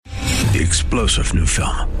The explosive new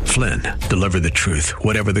film, Flynn, deliver the truth,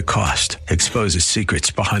 whatever the cost, exposes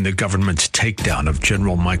secrets behind the government's takedown of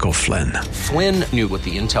General Michael Flynn. Flynn knew what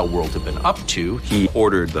the intel world had been up to. He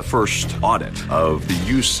ordered the first audit of the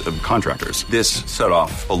use of contractors. This set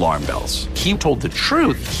off alarm bells. He told the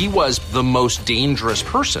truth. He was the most dangerous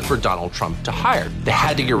person for Donald Trump to hire. They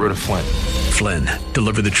had to get rid of Flynn. Flynn,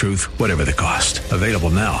 deliver the truth, whatever the cost. Available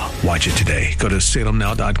now. Watch it today. Go to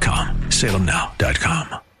salemnow.com.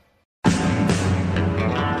 salemnow.com.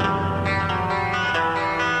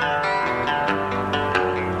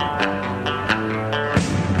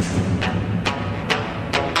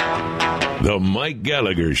 The Mike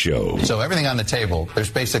Gallagher Show. So everything on the table, there's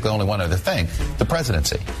basically only one other thing, the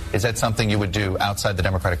presidency. Is that something you would do outside the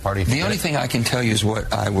Democratic Party? The only thing I can tell you is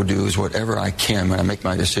what I will do is whatever I can when I make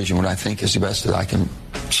my decision, what I think is the best that I can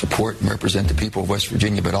support and represent the people of West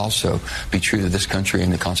Virginia, but also be true to this country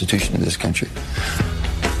and the Constitution of this country.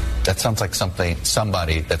 That sounds like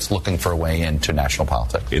somebody that's looking for a way into national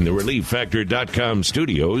politics. In the ReliefFactor.com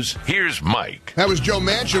studios, here's Mike. That was Joe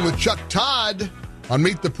Manchin with Chuck Todd on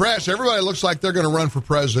Meet the Press. Everybody looks like they're going to run for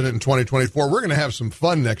president in 2024. We're going to have some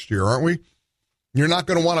fun next year, aren't we? You're not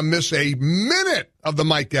going to want to miss a minute of the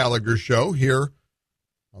Mike Gallagher Show here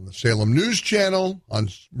on the Salem News Channel, on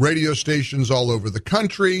radio stations all over the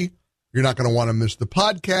country. You're not going to want to miss the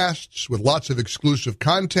podcasts with lots of exclusive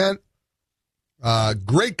content.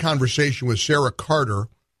 Great conversation with Sarah Carter,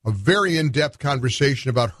 a very in-depth conversation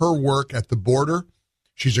about her work at the border.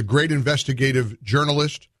 She's a great investigative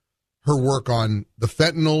journalist. Her work on the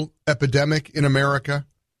fentanyl epidemic in America.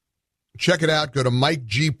 Check it out. Go to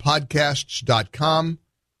MikeGPodcasts.com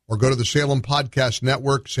or go to the Salem Podcast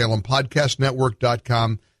Network,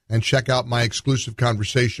 SalemPodcastNetwork.com, and check out my exclusive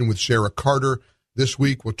conversation with Sarah Carter. This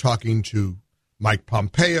week, we're talking to Mike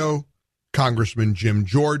Pompeo, Congressman Jim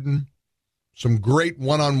Jordan. Some great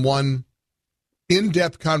one-on-one,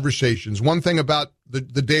 in-depth conversations. One thing about the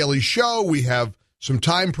Daily Show, we have some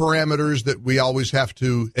time parameters that we always have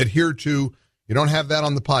to adhere to. You don't have that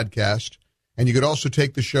on the podcast. And you could also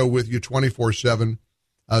take the show with you 24/7.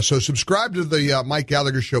 So subscribe to the Mike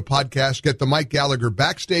Gallagher Show podcast. Get the Mike Gallagher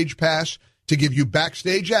Backstage Pass to give you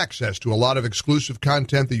backstage access to a lot of exclusive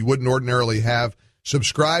content that you wouldn't ordinarily have.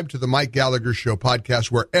 Subscribe to the Mike Gallagher Show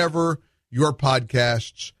podcast wherever your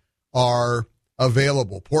podcasts are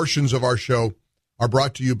available. Portions of our show are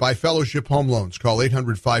brought to you by Fellowship Home Loans. Call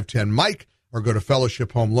 800-510-MIKE. Or go to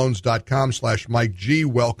fellowshiphomeloans.com/Mike G.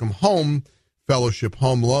 Welcome home, Fellowship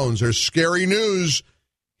Home Loans. There's scary news.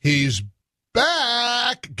 He's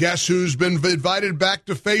back. Guess who's been invited back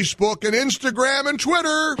to Facebook and Instagram and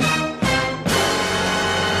Twitter?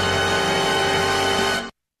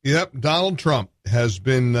 Yep, Donald Trump has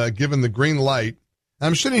been given the green light.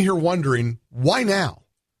 I'm sitting here wondering, why now?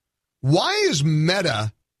 Why is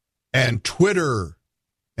Meta and Twitter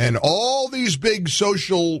and all these big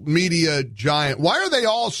social media giant, why are they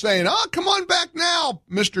all saying, oh, come on back now,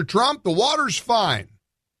 Mr. Trump, the water's fine.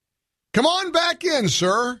 Come on back in,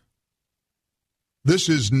 sir. This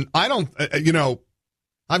is, I've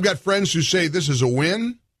got friends who say this is a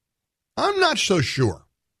win. I'm not so sure.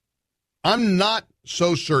 I'm not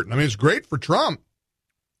so certain. I mean, it's great for Trump,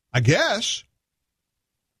 I guess.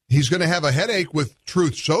 He's going to have a headache with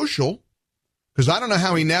Truth Social because I don't know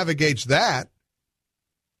how he navigates that.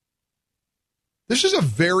 This is a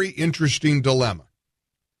very interesting dilemma.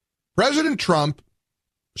 President Trump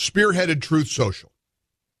spearheaded Truth Social.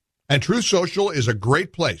 And Truth Social is a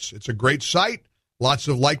great place. It's a great site. Lots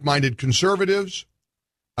of like-minded conservatives.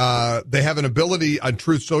 They have an ability on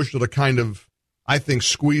Truth Social to kind of, I think,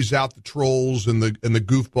 squeeze out the trolls and the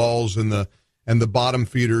goofballs and the bottom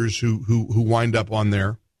feeders who wind up on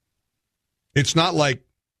there. It's not like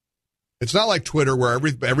Twitter where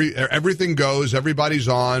everything goes, everybody's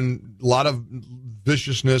on, a lot of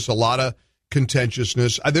viciousness, a lot of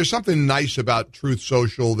contentiousness. There's something nice about Truth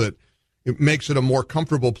Social that it makes it a more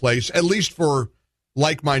comfortable place, at least for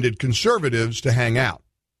like-minded conservatives to hang out.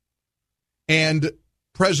 And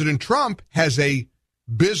President Trump has a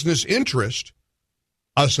business interest,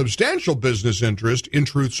 a substantial business interest in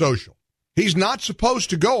Truth Social. He's not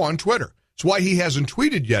supposed to go on Twitter. That's why he hasn't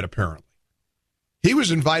tweeted yet, apparently. He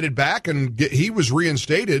was invited back and he was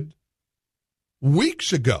reinstated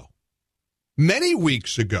weeks ago, many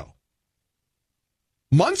weeks ago,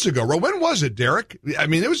 months ago. When was it, Derek? I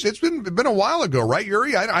mean, it's been a while ago, right,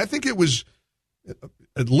 Yuri? I think it was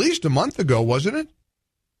at least a month ago, wasn't it?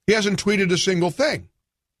 He hasn't tweeted a single thing.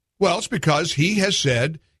 Well, it's because he has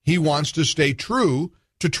said he wants to stay true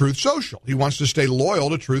to Truth Social. He wants to stay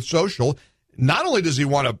loyal to Truth Social. Not only does he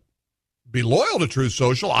want to be loyal to Truth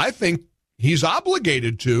Social, I think he's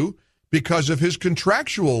obligated to because of his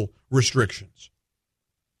contractual restrictions.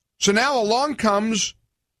 So now along comes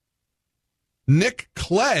Nick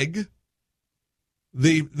Clegg,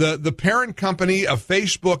 the parent company of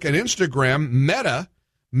Facebook and Instagram, Meta.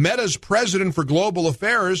 Meta's president for global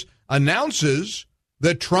affairs announces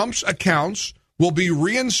that Trump's accounts will be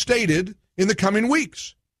reinstated in the coming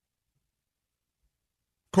weeks.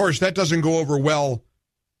 Of course, that doesn't go over well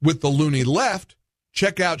with the loony left.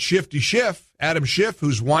 Check out Shifty Schiff, Adam Schiff,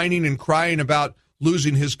 who's whining and crying about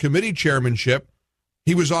losing his committee chairmanship.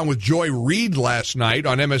 He was on with Joy Reid last night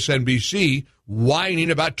on MSNBC, whining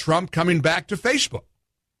about Trump coming back to Facebook.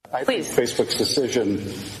 I think Facebook's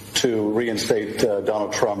decision to reinstate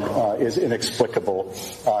Donald Trump is inexplicable.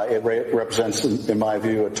 It represents, in my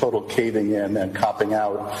view, a total caving in and copping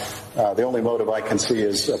out. The only motive I can see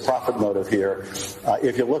is a profit motive here.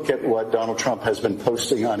 If you look at what Donald Trump has been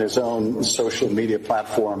posting on his own social media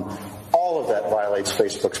platform, all of that violates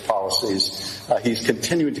Facebook's policies. He's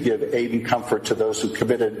continuing to give aid and comfort to those who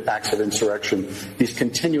committed acts of insurrection. He's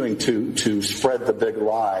continuing to spread the big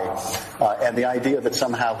lie. And the idea that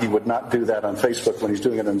somehow he would not do that on Facebook when he's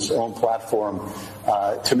doing it on his own platform,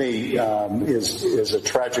 to me, is a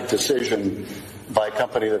tragic decision by a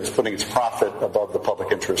company that is putting its profit above the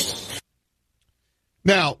public interest.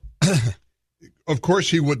 Now, of course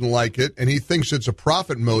he wouldn't like it, and he thinks it's a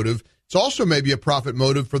profit motive. It's also maybe a profit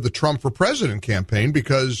motive for the Trump for President campaign,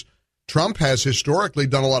 because Trump has historically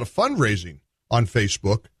done a lot of fundraising on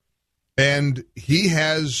Facebook, and he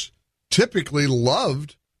has typically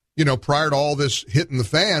loved, prior to all this hitting the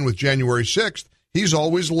fan with January 6th, he's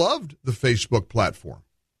always loved the Facebook platform.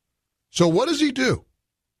 So what does he do?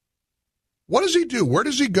 What does he do? Where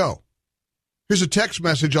does he go? Here's a text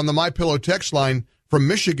message on the MyPillow text line from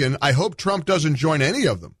Michigan. I hope Trump doesn't join any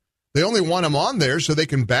of them. They only want him on there so they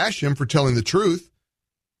can bash him for telling the truth,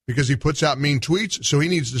 because he puts out mean tweets, so he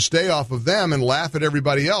needs to stay off of them and laugh at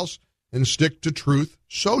everybody else and stick to Truth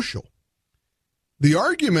Social. The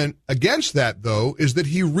argument against that, though, is that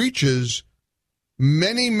he reaches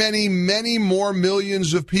many, many, many more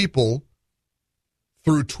millions of people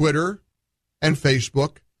through Twitter and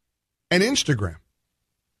Facebook and Instagram.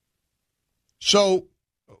 So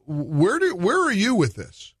where are you with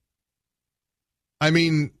this? I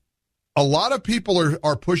mean, a lot of people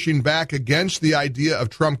are pushing back against the idea of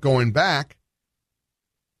Trump going back.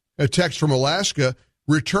 A text from Alaska,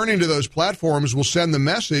 returning to those platforms will send the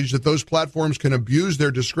message that those platforms can abuse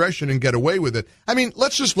their discretion and get away with it. I mean,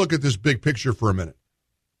 let's just look at this big picture for a minute.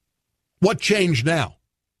 What changed now?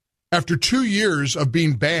 After 2 years of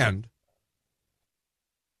being banned,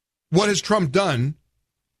 what has Trump done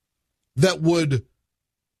that would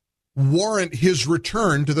warrant his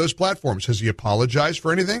return to those platforms? Has he apologized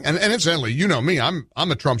for anything? And incidentally, you know me, I'm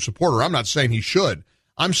a Trump supporter. I'm not saying he should.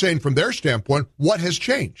 I'm saying from their standpoint, what has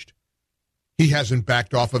changed? He hasn't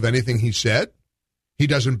backed off of anything he said. He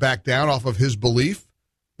doesn't back down off of his belief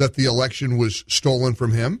that the election was stolen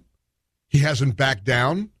from him. He hasn't backed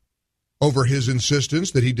down over his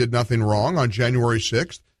insistence that he did nothing wrong on January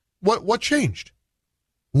 6th. What changed?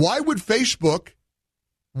 Why would Facebook,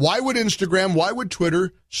 why would Instagram, why would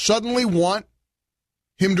Twitter suddenly want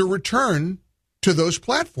him to return to those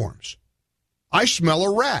platforms? I smell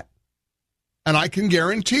a rat. And I can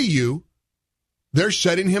guarantee you they're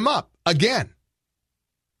setting him up again.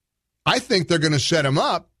 I think they're going to set him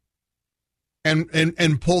up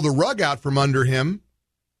and pull the rug out from under him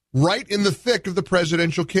right in the thick of the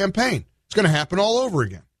presidential campaign. It's going to happen all over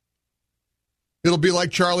again. It'll be like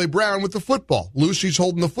Charlie Brown with the football. Lucy's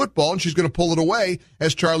holding the football, and she's going to pull it away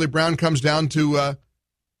as Charlie Brown comes down to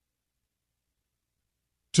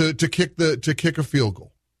kick a field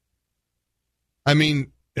goal. I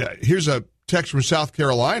mean, here's a text from South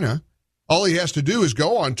Carolina. All he has to do is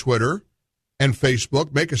go on Twitter and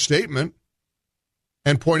Facebook, make a statement,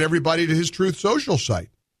 and point everybody to his Truth Social site.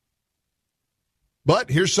 But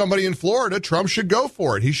here's somebody in Florida. Trump should go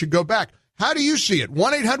for it. He should go back. How do you see it?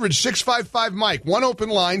 1-800-655-MIKE. One open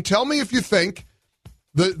line. Tell me if you think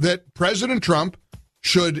that President Trump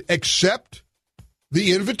should accept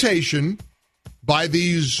the invitation by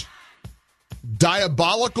these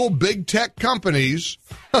diabolical big tech companies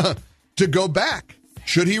to go back.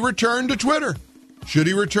 Should he return to Twitter? Should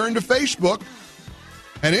he return to Facebook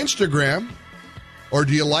and Instagram? Or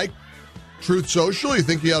do you like Truth Social? You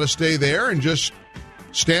think he ought to stay there and just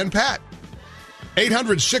stand pat?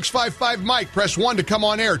 800-655-MIKE. Press 1 to come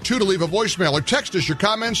on air, 2 to leave a voicemail, or text us your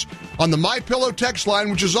comments on the MyPillow text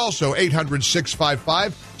line, which is also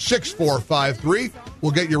 800-655-6453.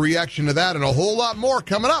 We'll get your reaction to that and a whole lot more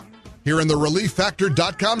coming up here in the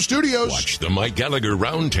ReliefFactor.com studios. Watch the Mike Gallagher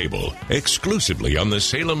Roundtable exclusively on the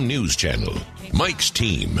Salem News Channel. Mike's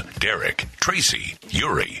team, Derek, Tracy,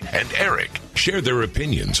 Yuri, and Eric, share their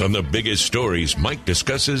opinions on the biggest stories Mike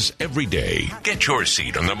discusses every day. Get your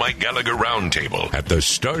seat on the Mike Gallagher Roundtable at the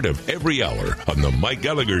start of every hour on the Mike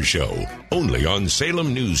Gallagher Show, only on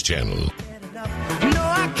Salem News Channel.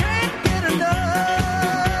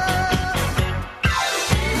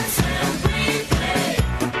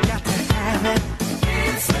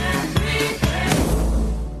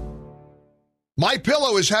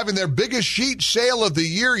 MyPillow is having their biggest sheet sale of the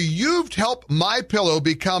year. You've helped MyPillow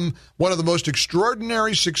become one of the most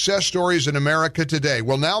extraordinary success stories in America today.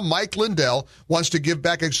 Well, now Mike Lindell wants to give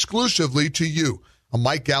back exclusively to you, a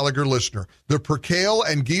Mike Gallagher listener. The Percale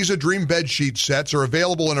and Giza Dream Bed Sheet sets are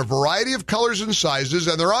available in a variety of colors and sizes,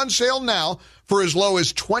 and they're on sale now for as low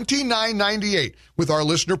as $29.98 with our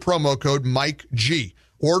listener promo code MikeG.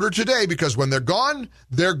 Order today because when they're gone,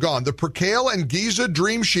 they're gone. The Percale and Giza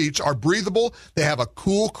Dream Sheets are breathable. They have a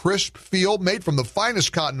cool, crisp feel made from the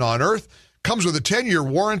finest cotton on earth. Comes with a 10-year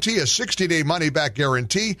warranty, a 60-day money-back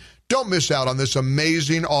guarantee. Don't miss out on this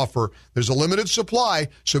amazing offer. There's a limited supply,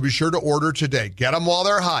 so be sure to order today. Get them while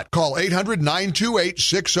they're hot. Call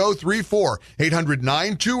 800-928-6034.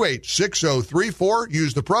 800-928-6034.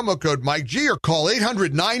 Use the promo code MikeG or call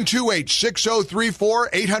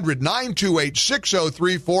 800-928-6034.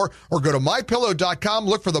 800-928-6034. Or go to MyPillow.com.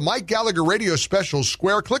 Look for the Mike Gallagher Radio Specials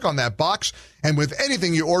square. Click on that box. And with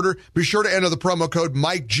anything you order, be sure to enter the promo code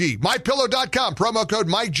MikeG. MyPillow.com, promo code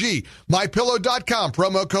MikeG. MyPillow.com,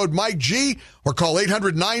 promo code MikeG. Or call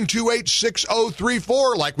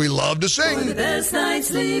 800-928-6034 like we love to sing. For the best night's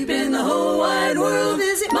sleep in the whole wide world,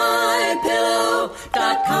 visit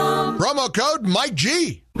MyPillow.com. Promo code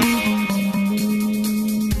MikeG.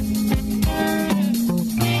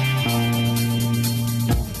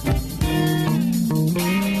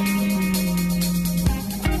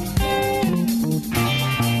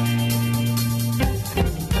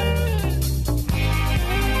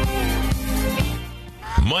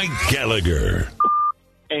 Mike Gallagher.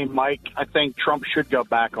 Hey, Mike, I think Trump should go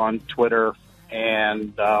back on Twitter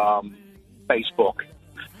and Facebook.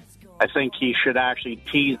 I think he should actually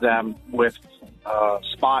tease them with a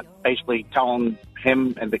spot, basically telling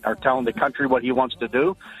him or telling the country what he wants to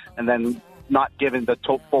do, and then not giving the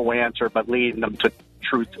full answer, but leading them to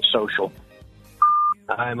Truth Social.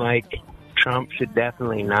 Hi, Mike. Trump should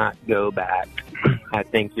definitely not go back. I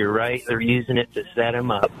think you're right. They're using it to set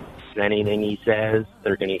him up. Anything he says,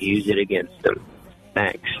 they're going to use it against him.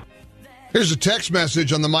 Thanks. Here's a text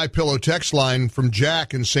message on the MyPillow text line from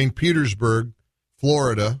Jack in St. Petersburg,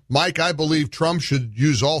 Florida. Mike, I believe Trump should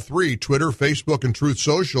use all three, Twitter, Facebook, and Truth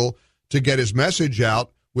Social, to get his message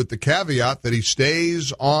out, with the caveat that he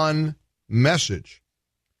stays on message.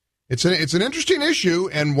 It's an interesting issue,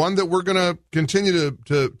 and one that we're going to continue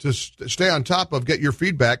to stay on top of, get your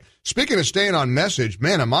feedback. Speaking of staying on message,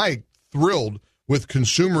 man, am I thrilled with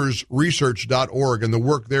consumersresearch.org and the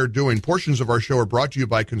work they're doing. Portions of our show are brought to you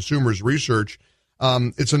by Consumers Research.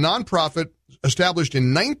 It's a nonprofit established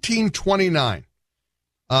in 1929.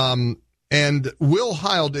 And Will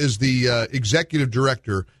Hild is the executive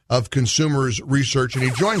director of Consumers Research, and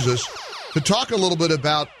he joins us to talk a little bit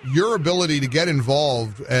about your ability to get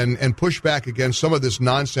involved and push back against some of this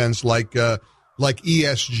nonsense like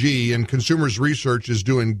ESG. And Consumers Research is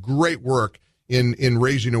doing great work in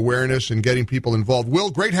raising awareness and getting people involved. Will,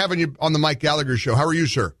 great having you on the Mike Gallagher Show. How are you,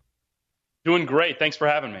 sir? Doing great. Thanks for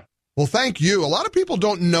having me. Well, thank you. A lot of people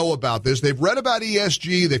don't know about this. They've read about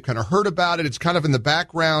ESG. They've kind of heard about it. It's kind of in the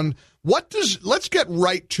background. Let's get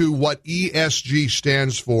right to what ESG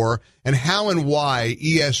stands for and how and why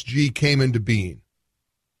ESG came into being.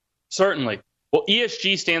 Certainly. Well,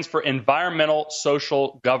 ESG stands for Environmental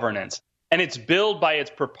Social Governance. And it's billed by its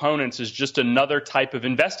proponents as just another type of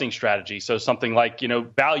investing strategy. So something like,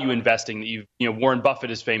 value investing that Warren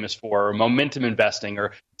Buffett is famous for, or momentum investing,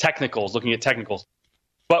 or technicals, looking at technicals.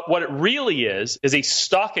 But what it really is a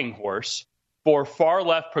stalking horse for far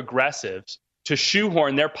left progressives to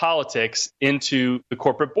shoehorn their politics into the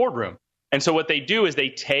corporate boardroom. And so what they do is they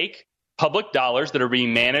take public dollars that are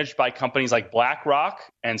being managed by companies like BlackRock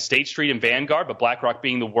and State Street and Vanguard, but BlackRock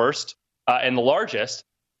being the worst and the largest.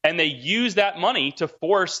 And they use that money to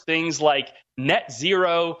force things like net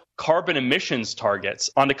zero carbon emissions targets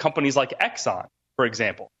onto companies like Exxon, for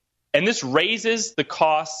example. And this raises the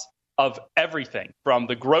costs of everything from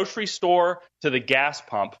the grocery store to the gas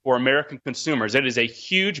pump for American consumers. It is a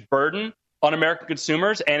huge burden on American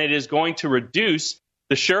consumers, and it is going to reduce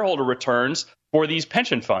the shareholder returns for these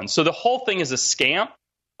pension funds. So the whole thing is a scam.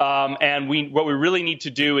 And what we really need to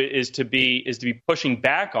do is to be pushing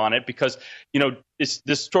back on it, because it's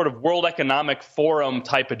this sort of World Economic Forum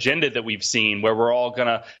type agenda that we've seen, where we're all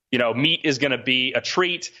gonna meat is gonna be a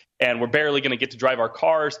treat, and we're barely gonna get to drive our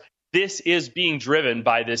cars. This is being driven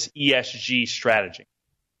by this ESG strategy.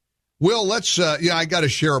 Will, let's. I got to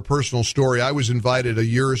share a personal story. I was invited a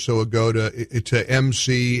year or so ago to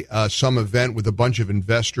MC some event with a bunch of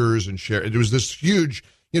investors and share. It was this huge,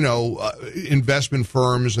 investment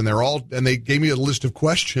firms, and they gave me a list of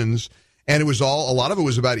questions, and a lot of it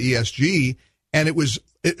was about ESG, and it was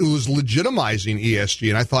legitimizing ESG,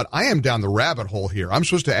 and I thought, I am down the rabbit hole here. I'm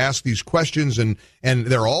supposed to ask these questions, and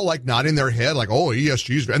they're all like nodding their head, like, oh,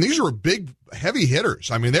 ESG, and these were big, heavy hitters.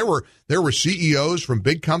 I mean, there were CEOs from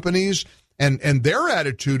big companies, and their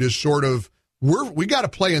attitude is sort of, we got to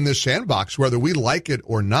play in this sandbox whether we like it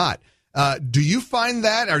or not. Do you find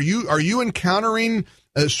that? Are you encountering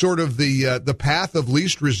sort of the path of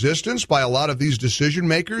least resistance by a lot of these decision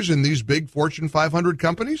makers in these big Fortune 500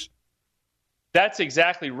 companies? That's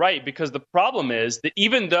exactly right, because the problem is that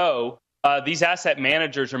even though these asset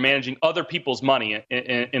managers are managing other people's money,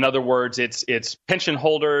 in other words, it's pension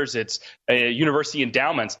holders, it's university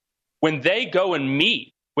endowments, when they go and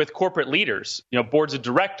meet with corporate leaders, boards of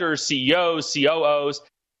directors, CEOs, COOs,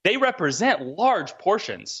 they represent large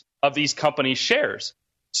portions of these companies' shares.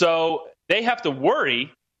 So they have to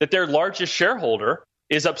worry that their largest shareholder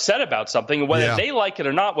is upset about something, and whether they like it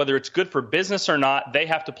or not, whether it's good for business or not, they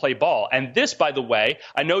have to play ball. And this, by the way,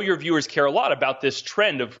 I know your viewers care a lot about this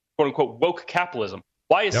trend of quote-unquote woke capitalism.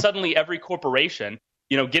 Why is suddenly every corporation,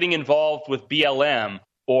 getting involved with BLM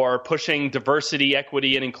or pushing diversity,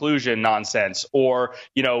 equity, and inclusion nonsense, or,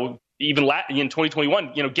 even in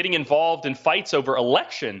 2021, getting involved in fights over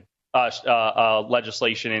election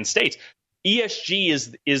legislation in states?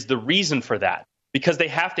 ESG is the reason for that, because they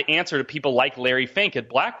have to answer to people like Larry Fink at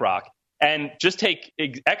BlackRock. And just take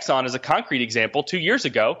Exxon as a concrete example. 2 years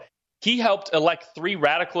ago, he helped elect 3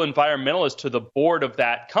 radical environmentalists to the board of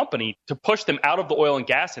that company to push them out of the oil and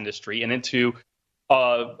gas industry and into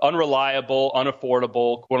unreliable,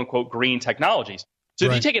 unaffordable, quote-unquote, green technologies. So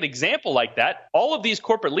if you take an example like that, all of these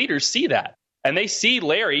corporate leaders see that. And they see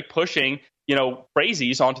Larry pushing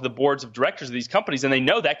crazies onto the boards of directors of these companies, and they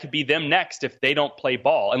know that could be them next if they don't play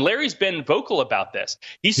ball. And Larry's been vocal about this.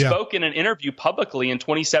 He spoke in an interview publicly in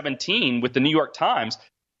 2017 with the New York Times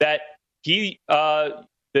that he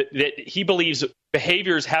believes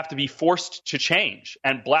behaviors have to be forced to change.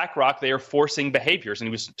 And BlackRock, they are forcing behaviors. And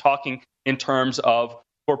he was talking in terms of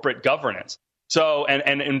corporate governance. So,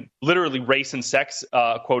 and literally race and sex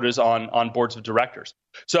quotas on boards of directors.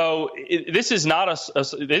 So this is not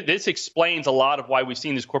this explains a lot of why we've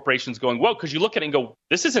seen these corporations going, well, because you look at it and go,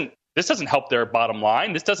 this doesn't help their bottom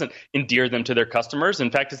line. This doesn't endear them to their customers. In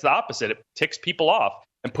fact, it's the opposite. It ticks people off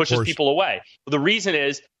and pushes people away. Well, the reason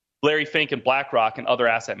is Larry Fink and BlackRock and other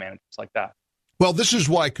asset managers like that. Well, this is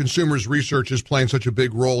why consumers research is playing such a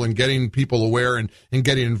big role in getting people aware and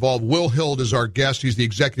getting involved. Will Hild is our guest. He's the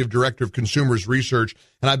executive director of Consumers Research,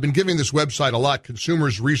 and I've been giving this website a lot,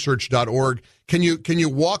 consumersresearch.org. Can you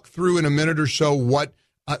walk through in a minute or so what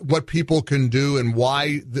people can do and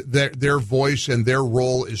why their voice and their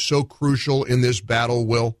role is so crucial in this battle,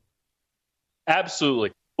 Will?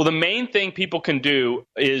 Absolutely. Well, the main thing people can do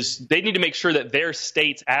is they need to make sure that their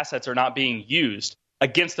state's assets are not being used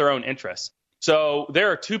against their own interests. So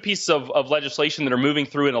there are 2 pieces of legislation that are moving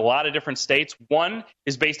through in a lot of different states. One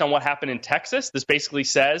is based on what happened in Texas. This basically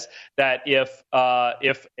says that if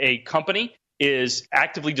a company is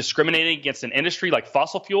actively discriminating against an industry like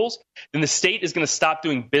fossil fuels, then the state is going to stop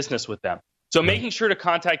doing business with them. So making sure to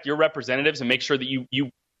contact your representatives and make sure that you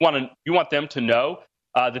want them to know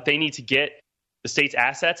that they need to get the state's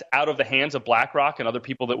assets out of the hands of BlackRock and other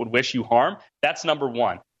people that would wish you harm. That's number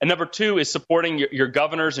one. And number 2 is supporting your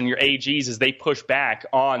governors and your AGs as they push back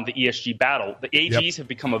on the ESG battle. The AGs have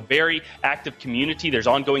become a very active community. There's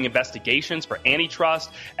ongoing investigations for antitrust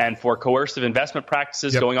and for coercive investment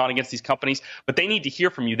practices going on against these companies. But they need to hear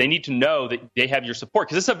from you. They need to know that they have your support,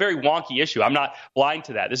 because this is a very wonky issue. I'm not blind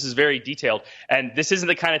to that. This is very detailed. And this isn't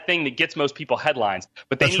the kind of thing that gets most people headlines.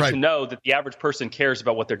 But they need to know that the average person cares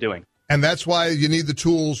about what they're doing. And that's why you need the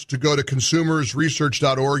tools to go to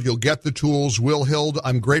consumersresearch.org. You'll get the tools. Will Hild,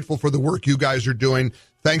 I'm grateful for the work you guys are doing.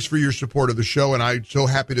 Thanks for your support of the show, and I'm so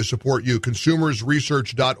happy to support you.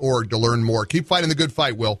 Consumersresearch.org to learn more. Keep fighting the good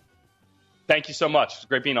fight, Will. Thank you so much. It's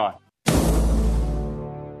great being on.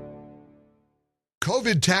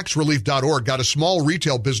 COVIDtaxrelief.org got a small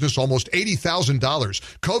retail business almost $80,000.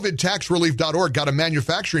 COVIDtaxrelief.org got a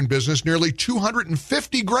manufacturing business nearly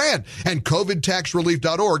 $250,000. And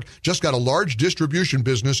COVIDtaxrelief.org just got a large distribution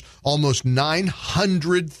business almost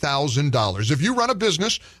 $900,000. If you run a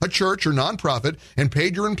business, a church, or nonprofit and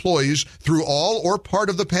paid your employees through all or part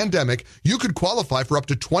of the pandemic, you could qualify for up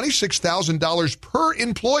to $26,000 per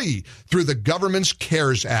employee through the government's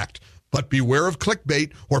CARES Act. But beware of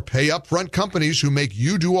clickbait or pay upfront companies who make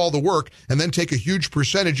you do all the work and then take a huge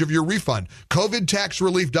percentage of your refund.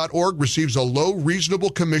 COVIDtaxrelief.org receives a low, reasonable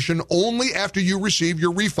commission only after you receive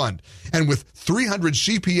your refund. And with 300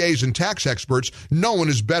 CPAs and tax experts, no one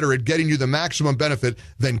is better at getting you the maximum benefit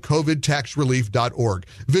than COVIDtaxrelief.org.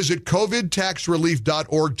 Visit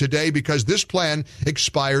COVIDtaxrelief.org today because this plan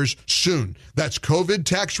expires soon. That's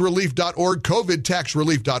COVIDtaxrelief.org,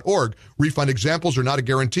 COVIDtaxrelief.org. Refund examples are not a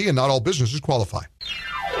guarantee and not all businesses qualify.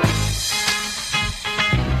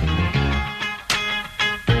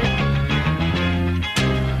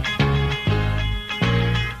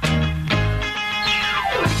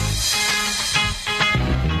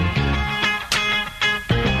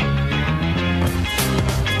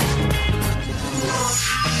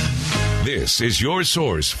 This is your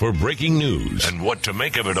source for breaking news and what to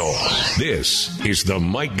make of it all. This is the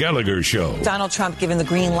Mike Gallagher Show. Donald Trump given the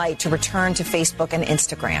green light to return to Facebook and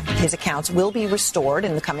Instagram. His accounts will be restored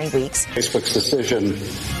in the coming weeks. Facebook's decision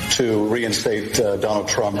to reinstate Donald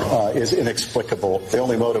Trump is inexplicable. The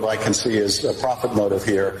only motive I can see is a profit motive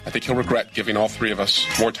here. I think he'll regret giving all three of us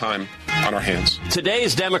more time on our hands.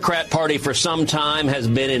 Today's Democrat Party for some time has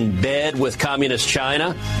been in bed with Communist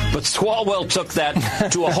China, but Swalwell took that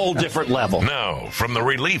to a whole different level. Now, from the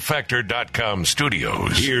ReliefFactor.com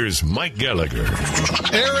studios, here's Mike Gallagher.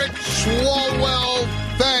 Eric Swalwell,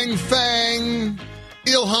 Fang,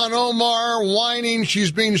 Ilhan Omar whining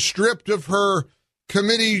she's being stripped of her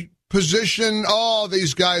committee position. Oh,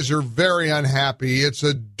 these guys are very unhappy. It's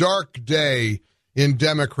a dark day in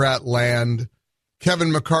Democrat land.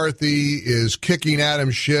 Kevin McCarthy is kicking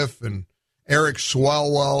Adam Schiff and Eric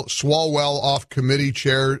Swalwell off committee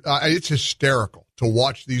chair. It's hysterical to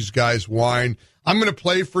watch these guys whine. I'm going to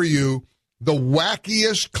play for you the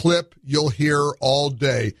wackiest clip you'll hear all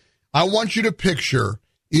day. I want you to picture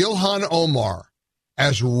Ilhan Omar,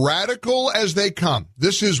 as radical as they come.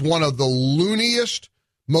 This is one of the looniest,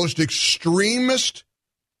 most extremist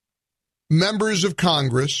members of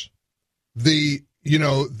Congress, the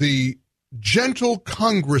gentle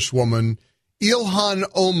Congresswoman Ilhan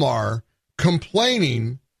Omar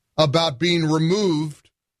complaining about being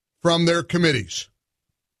removed from their committees.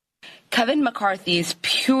 Kevin McCarthy's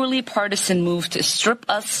purely partisan move to strip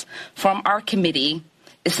us from our committee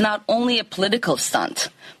is not only a political stunt,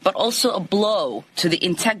 but also a blow to the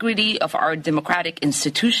integrity of our democratic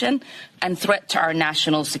institution and threat to our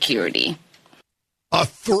national security.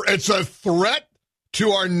 It's a threat to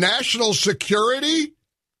our national security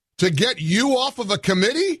to get you off of a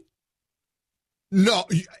committee? No,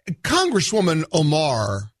 Congresswoman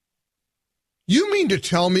Omar, you mean to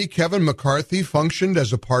tell me Kevin McCarthy functioned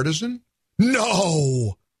as a partisan?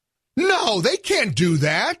 No, they can't do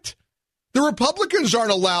that. The Republicans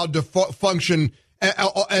aren't allowed to function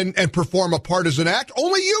and perform a partisan act.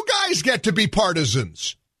 Only you guys get to be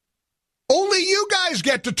partisans. Only you guys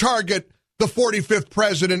get to target the 45th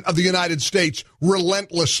president of the United States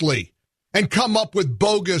relentlessly and come up with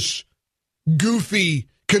bogus, goofy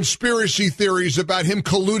conspiracy theories about him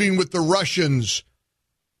colluding with the Russians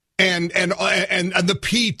and the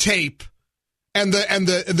P tape and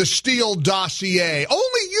the Steele dossier.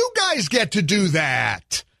 Only you guys get to do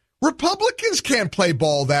that. Republicans can't play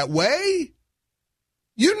ball that way.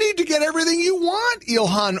 You need to get everything you want,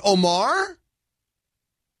 Ilhan Omar.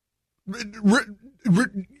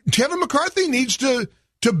 Kevin McCarthy needs to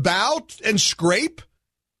bow and scrape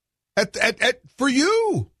for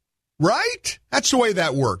you, right? That's the way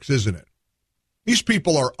that works, isn't it? These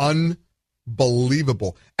people are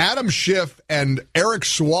unbelievable. Adam Schiff and Eric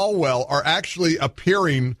Swalwell are actually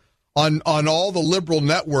appearing on all the liberal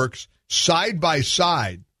networks side by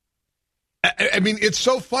side. I mean, it's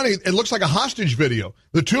so funny. It looks like a hostage video.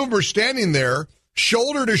 The two of them are standing there,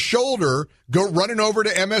 shoulder to shoulder, running over to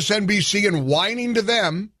MSNBC and whining to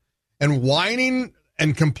them and whining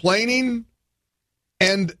and complaining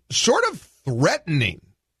and sort of threatening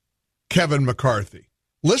Kevin McCarthy.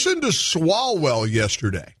 Listen to Swalwell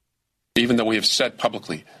yesterday. Even though we have said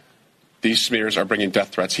publicly these smears are bringing death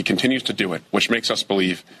threats, he continues to do it, which makes us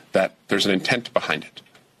believe that there's an intent behind it.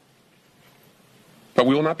 But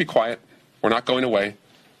we will not be quiet. We're not going away.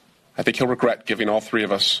 I think he'll regret giving all three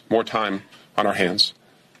of us more time on our hands.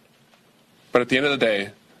 But at the end of the day,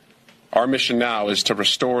 Our mission now is to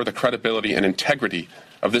restore the credibility and integrity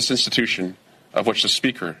of this institution of which the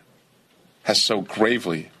Speaker has so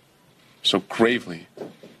gravely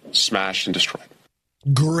smashed and destroyed.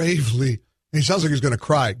 Gravely. He sounds like he's going to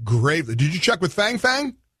cry. Gravely. Did you check with Fang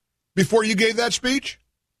Fang before you gave that speech?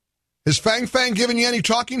 Has Fang Fang given you any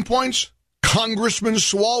talking points? Congressman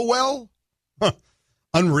Swalwell? Huh.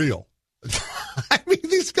 Unreal. I mean,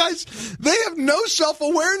 these guys, they have no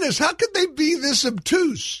self-awareness. How could they be this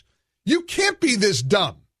obtuse? You can't be this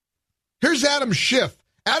dumb. Here's Adam Schiff.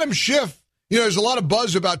 Adam Schiff, there's a lot of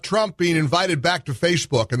buzz about Trump being invited back to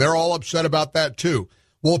Facebook, and they're all upset about that, too.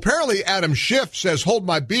 Well, apparently Adam Schiff says, hold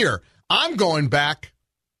my beer. I'm going back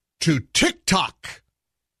to TikTok.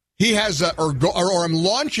 He has or I'm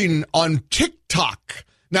launching on TikTok.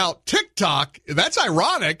 Now, TikTok, that's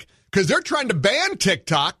ironic because they're trying to ban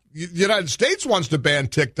TikTok. The United States wants to ban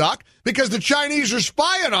TikTok because the Chinese are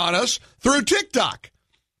spying on us through TikTok.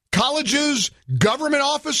 Colleges, government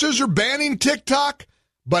offices are banning TikTok.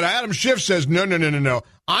 But Adam Schiff says, no.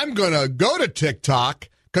 I'm going to go to TikTok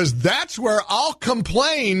because that's where I'll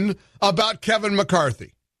complain about Kevin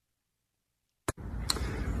McCarthy.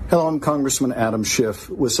 Hello, I'm Congressman Adam Schiff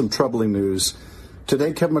with some troubling news.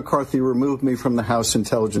 Today, Kevin McCarthy removed me from the House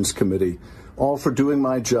Intelligence Committee, all for doing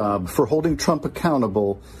my job, for holding Trump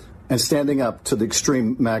accountable and standing up to the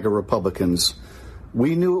extreme MAGA Republicans.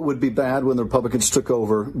 We knew it would be bad when the Republicans took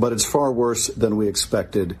over, but it's far worse than we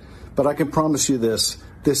expected. But I can promise you this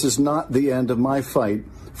is not the end of my fight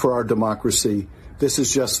for our democracy. This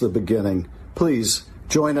is just the beginning. Please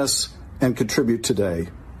join us and contribute today.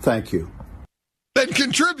 Thank you. Then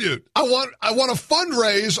contribute. I want a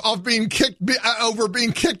fundraise of being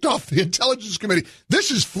kicked off the Intelligence Committee.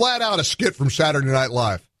 This is flat out a skit from Saturday Night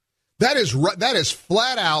Live. That is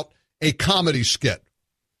flat out a comedy skit.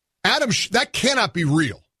 That cannot be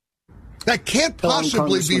real. That can't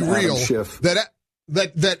possibly be real.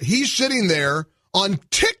 That he's sitting there on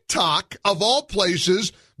TikTok of all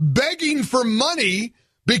places begging for money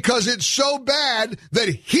because it's so bad that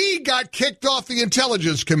he got kicked off the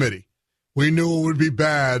Intelligence Committee. We knew it would be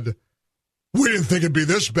bad. We didn't think it'd be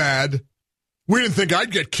this bad. We didn't think I'd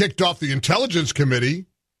get kicked off the Intelligence Committee.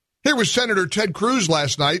 Here was Senator Ted Cruz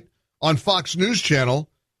last night on Fox News Channel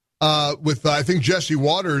with, I think, Jesse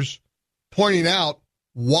Waters pointing out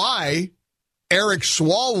why Eric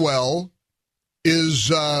Swalwell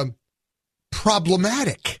is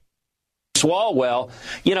problematic. Swalwell,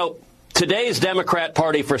 today's Democrat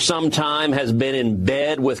Party for some time has been in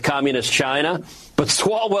bed with Communist China, but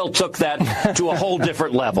Swalwell took that to a whole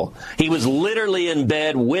different level. He was literally in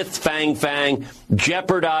bed with Fang Fang,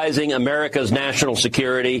 jeopardizing America's national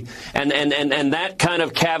security, and that kind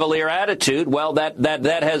of cavalier attitude, well,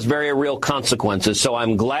 that has very real consequences. So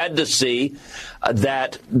I'm glad to see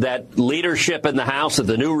that leadership in the House, that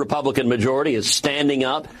the new Republican majority is standing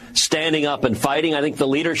up and fighting. I think the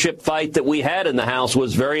leadership fight that we had in the House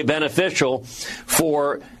was very beneficial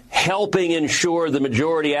for helping ensure the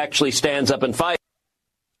majority actually stands up and fights.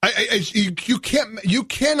 You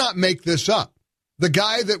cannot make this up. The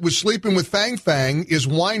guy that was sleeping with Fang Fang is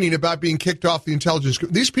whining about being kicked off the Intelligence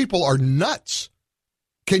Committee. These people are nuts.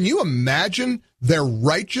 Can you imagine their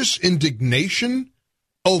righteous indignation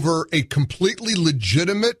over a completely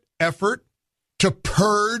legitimate effort to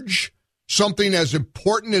purge something as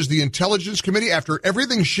important as the Intelligence Committee after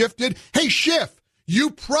everything shifted? Hey, Schiff, you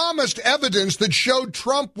promised evidence that showed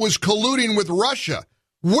Trump was colluding with Russia.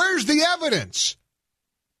 Where's the evidence?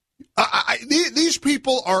 These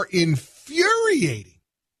people are infuriating.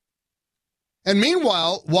 And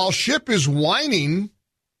meanwhile, while Schiff is whining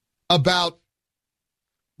about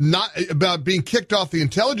being kicked off the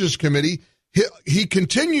Intelligence Committee, he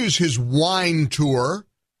continues his whine tour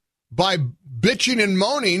by bitching and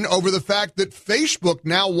moaning over the fact that Facebook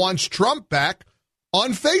now wants Trump back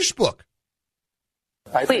on Facebook.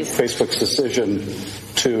 I think Facebook's decision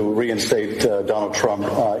to reinstate Donald Trump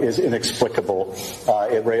is inexplicable.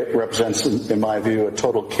 It represents, in my view, a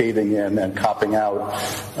total caving in and copping out.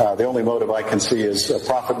 The only motive I can see is a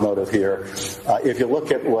profit motive here. If you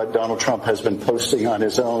look at what Donald Trump has been posting on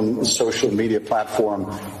his own social media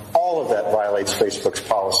platform, all of that violates Facebook's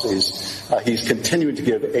policies. He's continuing to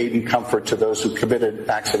give aid and comfort to those who committed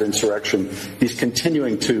acts of insurrection. He's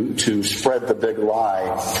continuing to spread the big lie.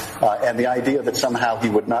 And the idea that somehow he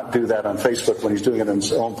would not do that on Facebook when he's doing it on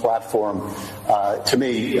his own platform, to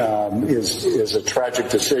me, is a tragic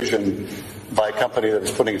decision by a company that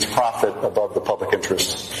is putting its profit above the public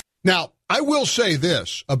interest. Now, I will say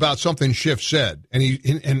this about something Schiff said, and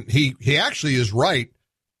he actually is right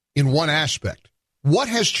in one aspect. What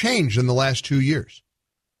has changed in the last 2 years?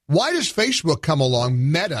 Why does Facebook come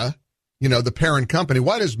along, Meta, the parent company,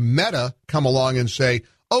 why does Meta come along and say,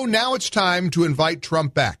 oh, now it's time to invite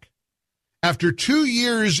Trump back? After 2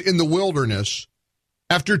 years in the wilderness,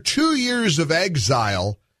 after 2 years of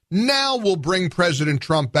exile, now we'll bring President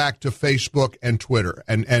Trump back to Facebook and Twitter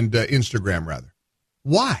and Instagram, rather.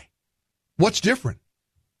 Why? What's different?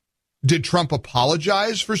 Did Trump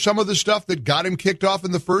apologize for some of the stuff that got him kicked off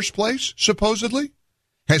in the first place, supposedly?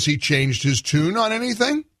 Has he changed his tune on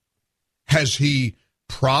anything? Has he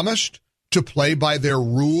promised to play by their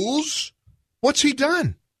rules? What's he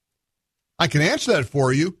done? I can answer that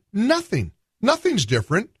for you. Nothing. Nothing's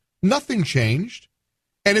different. Nothing changed.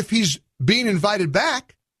 And if he's being invited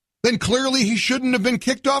back, then clearly he shouldn't have been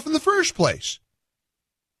kicked off in the first place.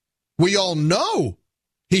 We all know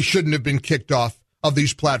he shouldn't have been kicked off of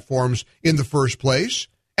these platforms in the first place,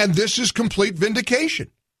 and this is complete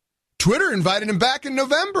vindication. Twitter invited him back in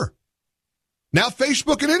November. Now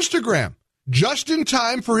Facebook and Instagram, just in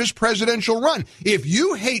time for his presidential run. If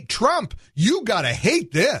you hate Trump, you got to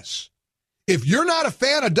hate this. If you're not a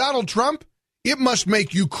fan of Donald Trump, it must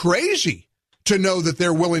make you crazy to know that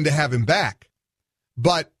they're willing to have him back.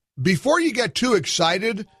 But before you get too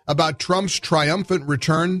excited about Trump's triumphant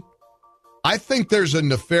return, I think there's a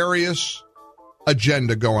nefarious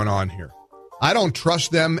agenda going on here. I don't trust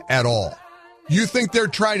them at all. You think they're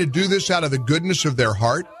trying to do this out of the goodness of their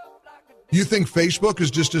heart? You think Facebook has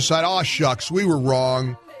just decided, oh, shucks, we were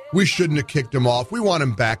wrong. We shouldn't have kicked him off. We want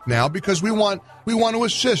him back now because we want to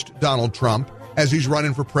assist Donald Trump as he's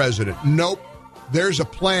running for president. Nope. There's a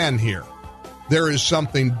plan here. There is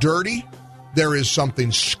something dirty. There is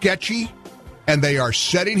something sketchy, and they are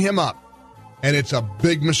setting him up, and it's a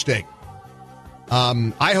big mistake.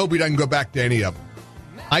 I hope he doesn't go back to any of them.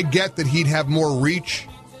 I get that he'd have more reach,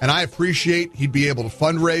 and I appreciate he'd be able to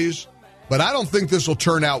fundraise, but I don't think this will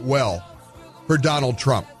turn out well for Donald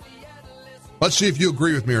Trump. Let's see if you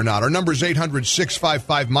agree with me or not. Our number is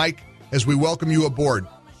 800-655-MIKE as we welcome you aboard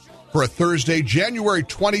for a Thursday, January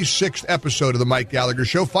 26th episode of The Mike Gallagher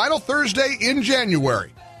Show. Final Thursday in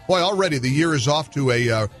January. Boy, already the year is off to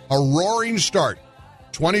a roaring start.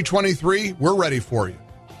 2023, we're ready for you.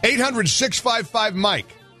 800-655-MIKE.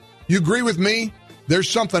 You agree with me? There's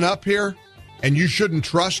something up here, and you shouldn't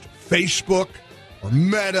trust Facebook or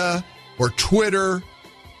Meta or Twitter.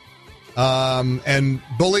 And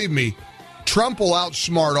believe me, Trump will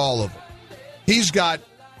outsmart all of them. He's going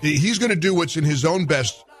to do what's in his own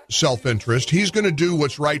best self-interest. He's going to do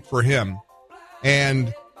what's right for him.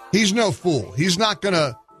 And he's no fool. He's not going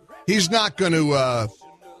to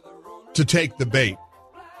take the bait.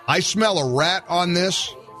 I smell a rat on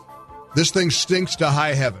this. This thing stinks to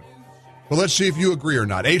high heaven. Well, let's see if you agree or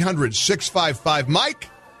not. 800-655-MIKE.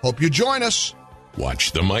 Hope you join us.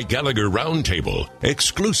 Watch the Mike Gallagher Roundtable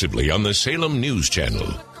exclusively on the Salem News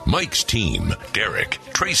Channel. Mike's team, Derek,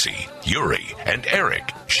 Tracy, Yuri, and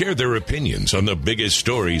Eric, share their opinions on the biggest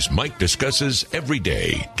stories Mike discusses every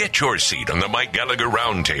day. Get your seat on the Mike Gallagher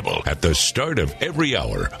Roundtable at the start of every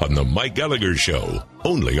hour on the Mike Gallagher Show,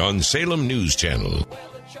 only on Salem News Channel.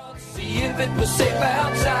 See if it was safe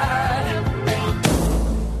outside.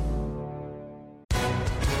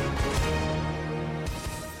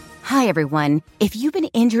 Hi, everyone. If you've been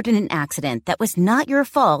injured in an accident that was not your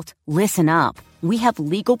fault, listen up. We have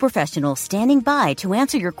legal professionals standing by to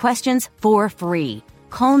answer your questions for free.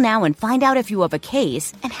 Call now and find out if you have a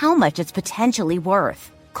case and how much it's potentially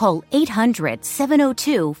worth. Call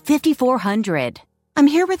 800-702-5400. I'm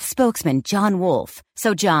here with spokesman John Wolf.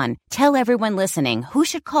 So, John, tell everyone listening who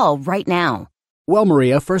should call right now. Well,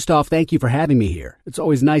 Maria, first off, thank you for having me here. It's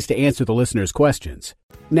always nice to answer the listeners' questions.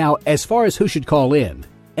 Now, as far as who should call in,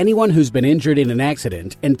 anyone who's been injured in an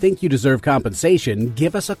accident and think you deserve compensation,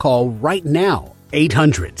 give us a call right now.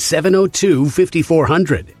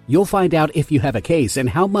 800-702-5400. You'll find out if you have a case and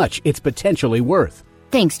how much it's potentially worth.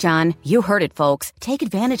 Thanks, John. You heard it, folks. Take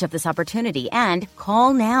advantage of this opportunity and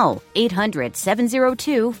call now.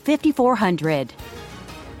 800-702-5400.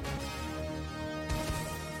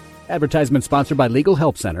 Advertisement sponsored by Legal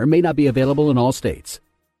Help Center. May not be available in all states.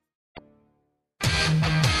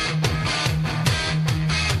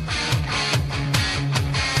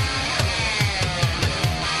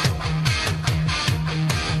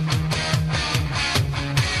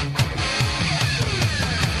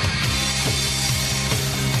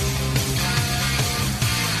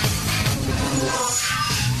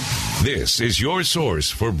 This is your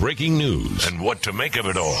source for breaking news and what to make of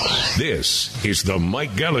it all. This is the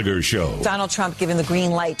Mike Gallagher Show. Donald Trump given the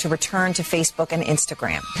green light to return to Facebook and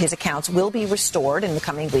Instagram. His accounts will be restored in the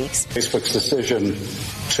coming weeks. Facebook's decision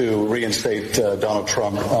to reinstate Donald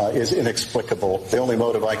Trump is inexplicable. The only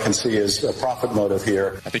motive I can see is a profit motive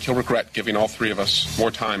here. I think he'll regret giving all three of us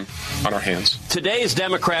more time on our hands. Today's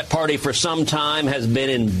Democrat Party for some time has been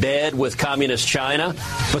in bed with Communist China,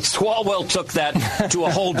 but Swalwell took that to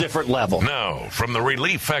a whole different level. Now, from the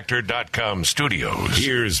ReliefFactor.com studios,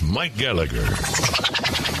 here's Mike Gallagher.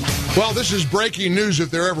 Well, this is breaking news if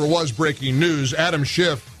there ever was breaking news. Adam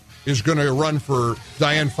Schiff is going to run for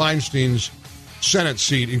Dianne Feinstein's Senate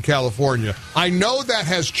seat in California. I know that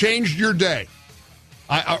has changed your day.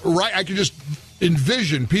 I can just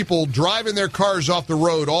envision people driving their cars off the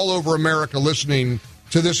road all over America listening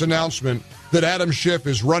to this announcement that Adam Schiff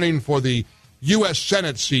is running for the U.S.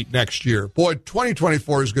 Senate seat next year. Boy,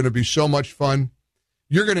 2024 is going to be so much fun.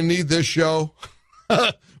 You're going to need this show.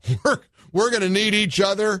 We're going to need each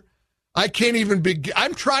other. I can't even begin.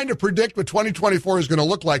 I'm trying to predict what 2024 is going to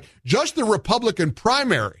look like. Just the Republican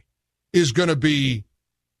primary is going to be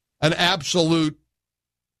an absolute,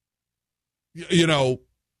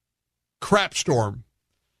 crap storm.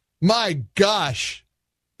 My gosh.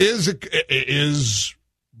 Is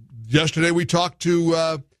yesterday we talked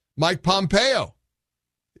to Mike Pompeo.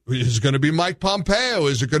 Is it going to be Mike Pompeo?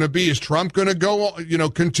 Is Trump going to go,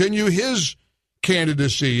 continue his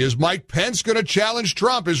candidacy? Is Mike Pence going to challenge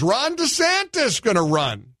Trump? Is Ron DeSantis going to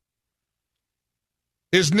run?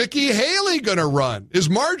 Is Nikki Haley going to run? Is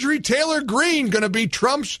Marjorie Taylor Greene going to be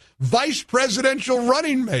Trump's vice presidential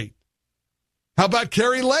running mate? How about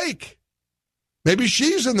Carrie Lake? Maybe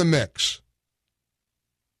she's in the mix.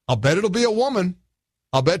 I'll bet it'll be a woman.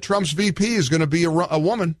 I'll bet Trump's VP is going to be a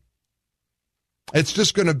woman. It's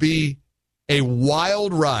just going to be a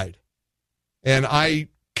wild ride. And I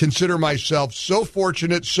consider myself so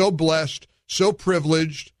fortunate, so blessed, so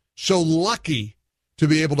privileged, so lucky to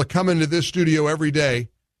be able to come into this studio every day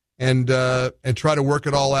and try to work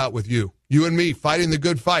it all out with you. You and me fighting the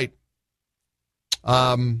good fight.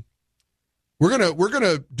 We're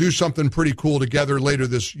gonna do something pretty cool together later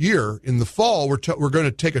this year. In the fall, we're going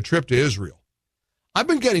to take a trip to Israel. I've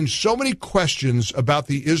been getting so many questions about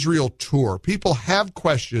the Israel tour. People have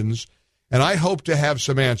questions, and I hope to have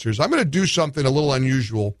some answers. I'm going to do something a little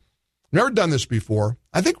unusual. Never done this before.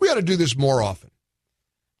 I think we ought to do this more often.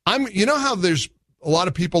 You know how there's a lot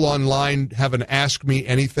of people online have an Ask Me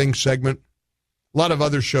Anything segment? A lot of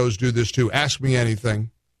other shows do this too. Ask Me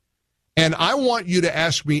Anything. And I want you to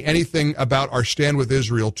ask me anything about our Stand With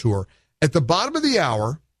Israel tour. At the bottom of the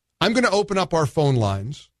hour, I'm going to open up our phone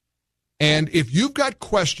lines. And if you've got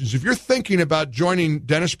questions, if you're thinking about joining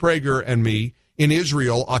Dennis Prager and me in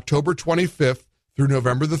Israel, October 25th through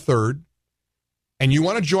November the 3rd, and you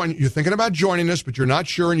want to join, you're thinking about joining us, but you're not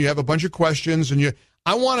sure and you have a bunch of questions,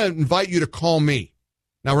 I want to invite you to call me.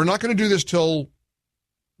 Now, we're not going to do this till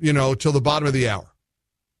the bottom of the hour.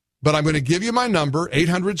 But I'm going to give you my number,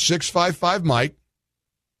 800-655-MIKE.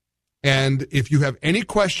 And if you have any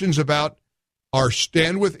questions about our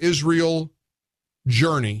Stand With Israel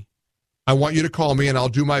journey, I want you to call me, and I'll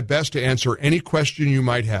do my best to answer any question you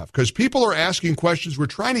might have. Because people are asking questions. We're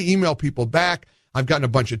trying to email people back. I've gotten a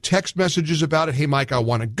bunch of text messages about it. Hey, Mike, I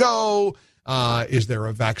want to go. Is there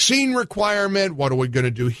a vaccine requirement? What are we going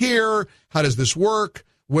to do here? How does this work?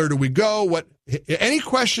 Where do we go? Any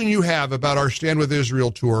question you have about our Stand With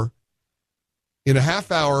Israel tour, in a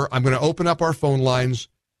half hour, I'm going to open up our phone lines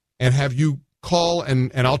and have you call,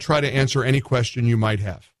 and I'll try to answer any question you might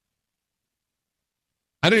have.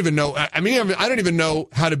 I don't even know. I don't even know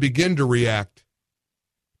how to begin to react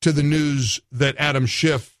to the news that Adam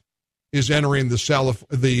Schiff is entering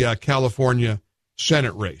the California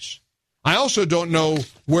Senate race. I also don't know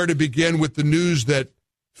where to begin with the news that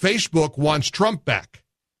Facebook wants Trump back.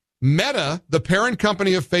 Meta, the parent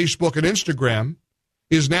company of Facebook and Instagram,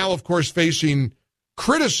 is now, of course, facing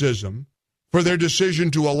criticism for their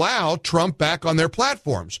decision to allow Trump back on their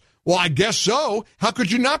platforms. Well, I guess so. How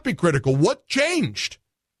could you not be critical? What changed?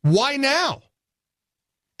 Why now?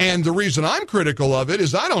 And the reason I'm critical of it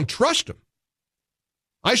is I don't trust him.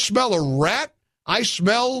 I smell a rat. I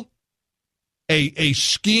smell a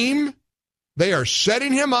scheme. They are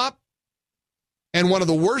setting him up. And one of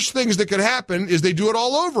the worst things that could happen is they do it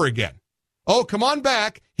all over again. Oh, come on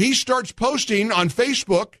back. He starts posting on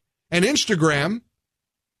Facebook and Instagram.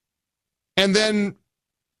 And then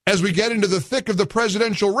as we get into the thick of the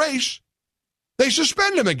presidential race, they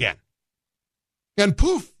suspend him again. And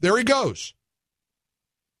poof, there he goes.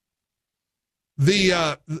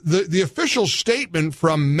 The official statement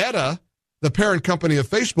from Meta the parent company of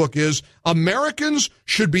Facebook, is Americans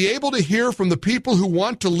should be able to hear from the people who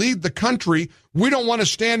want to lead the country. We don't want to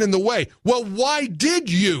stand in the way. Well, why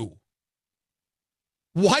did you?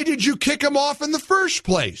 Why did you kick him off in the first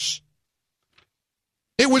place?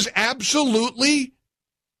 It was absolutely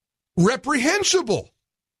reprehensible.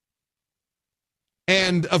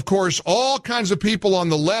 And, of course, all kinds of people on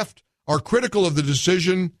the left are critical of the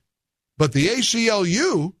decision, but the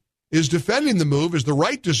ACLU is defending the move as the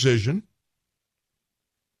right decision.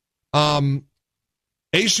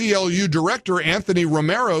 ACLU Director Anthony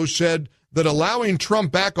Romero said that allowing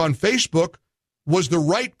Trump back on Facebook was the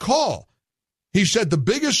right call. He said the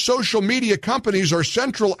biggest social media companies are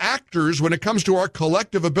central actors when it comes to our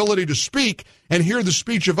collective ability to speak and hear the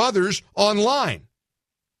speech of others online.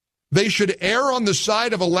 They should err on the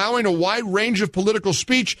side of allowing a wide range of political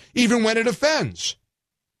speech, even when it offends.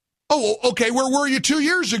 Oh, okay, where were you 2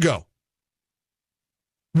 years ago?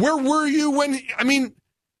 Where were you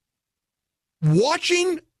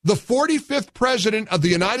watching the 45th president of the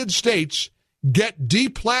United States get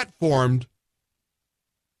deplatformed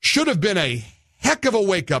should have been a heck of a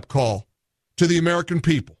wake-up call to the American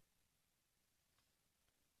people.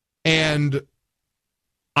 And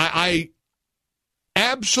I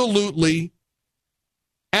absolutely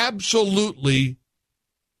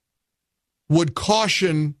would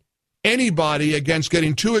caution anybody against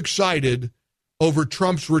getting too excited over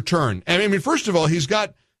Trump's return. And I mean, first of all, he's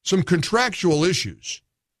got some contractual issues.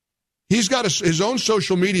 He's got his own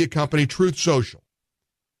social media company, Truth Social.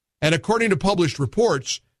 And according to published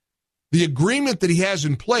reports, the agreement that he has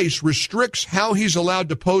in place restricts how he's allowed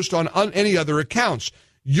to post on any other accounts.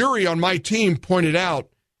 Yuri on my team pointed out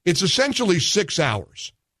it's essentially 6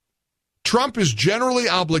 hours. Trump is generally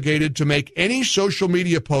obligated to make any social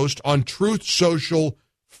media post on Truth Social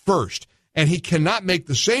first, and he cannot make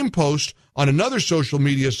the same post on another social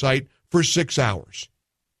media site for 6 hours.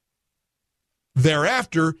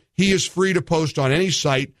 Thereafter, he is free to post on any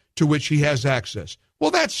site to which he has access.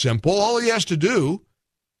 Well, that's simple. All he has to do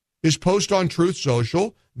is post on Truth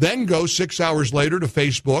Social, then go 6 hours later to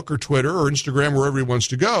Facebook or Twitter or Instagram, wherever he wants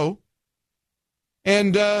to go,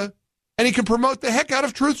 and he can promote the heck out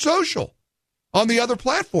of Truth Social on the other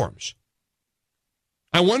platforms.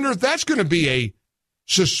 I wonder if that's going to be a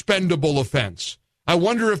suspendable offense. I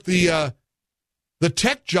wonder if the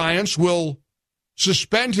tech giants will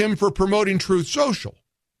suspend him for promoting Truth Social.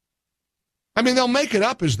 I mean, they'll make it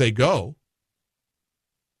up as they go.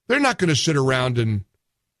 They're not going to sit around and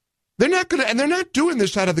they're not doing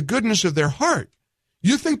this out of the goodness of their heart.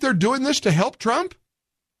 You think they're doing this to help Trump?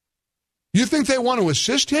 You think they want to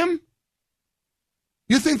assist him?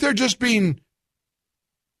 You think they're just being,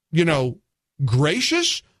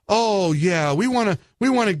 gracious? Oh yeah, we want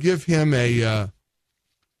to give him a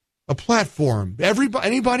platform.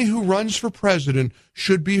 Anybody who runs for president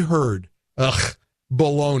should be heard. Ugh,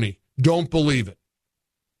 baloney. Don't believe it.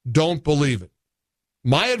 Don't believe it.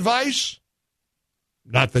 My advice,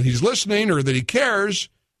 not that he's listening or that he cares,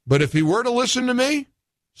 but if he were to listen to me,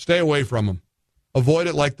 stay away from him. Avoid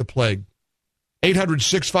it like the plague.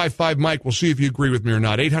 800-655-MIKE. We'll see if you agree with me or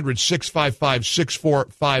not.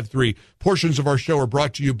 800-655-6453. Portions of our show are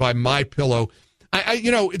brought to you by MyPillow.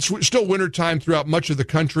 It's still wintertime throughout much of the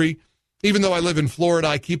country. Even though I live in Florida,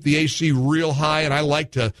 I keep the AC real high, and I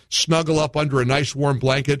like to snuggle up under a nice warm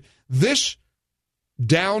blanket. This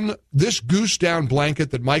goose down blanket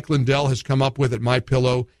that Mike Lindell has come up with at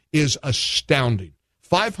MyPillow is astounding.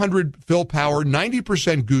 500 fill power,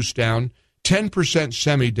 90% goose down, 10%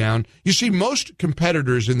 semi-down. You see, most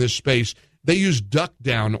competitors in this space, they use duck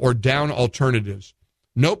down or down alternatives.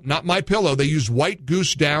 Nope, not MyPillow. They use white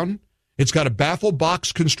goose down. It's got a baffle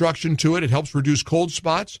box construction to it. It helps reduce cold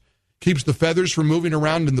spots, keeps the feathers from moving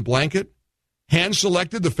around in the blanket. Hand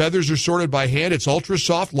selected, the feathers are sorted by hand. It's ultra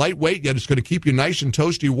soft, lightweight, yet it's going to keep you nice and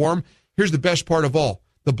toasty warm. Here's the best part of all.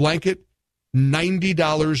 The blanket,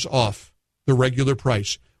 $90 off the regular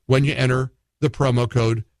price when you enter the promo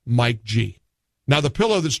code Mike G. Now, the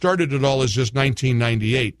pillow that started it all is just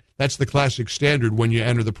 $19.98. That's the classic standard when you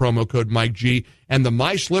enter the promo code Mike G. And the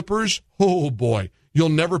My Slippers, oh boy, you'll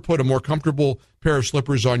never put a more comfortable pair of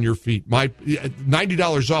slippers on your feet.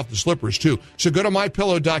 $90 off the slippers, too. So go to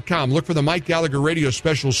MyPillow.com. Look for the Mike Gallagher Radio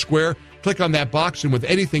Special Square. Click on that box, and with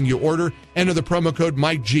anything you order, enter the promo code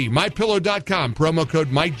Mike G. MyPillow.com, promo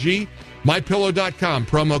code Mike G. MyPillow.com,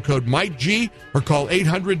 promo code Mike G. Or call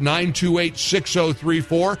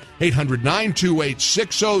 800-928-6034.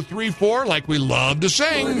 800-928-6034, like we love to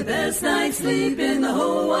sing. For the best night's sleep in the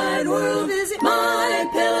whole wide world, visit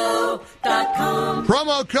MyPillow.com.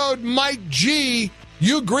 Promo code Mike G.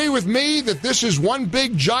 You agree with me that this is one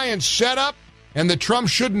big giant setup and that Trump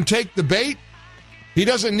shouldn't take the bait? He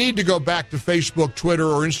doesn't need to go back to Facebook, Twitter,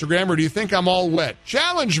 or Instagram, or do you think I'm all wet?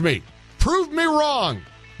 Challenge me. Prove me wrong.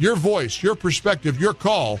 Your voice, your perspective, your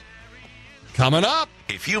call. Coming up.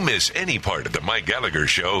 If you miss any part of the Mike Gallagher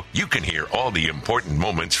Show, you can hear all the important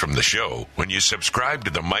moments from the show when you subscribe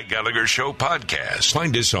to the Mike Gallagher Show podcast.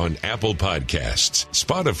 Find us on Apple Podcasts,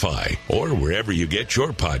 Spotify, or wherever you get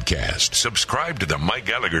your podcast. Subscribe to the Mike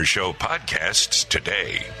Gallagher Show podcasts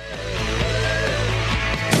today.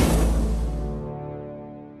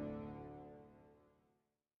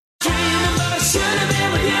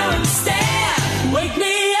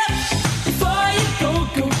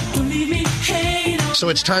 So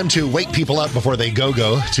it's time to wake people up before they go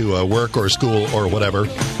to work or school or whatever.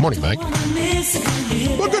 Morning, Mike.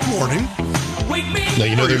 Well, good morning. Now,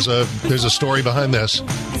 you know there's a story behind this.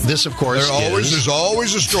 This, of course, there's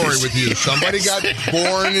always a story with you. Somebody got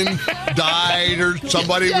born and died, or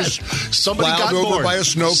somebody was plowed over by a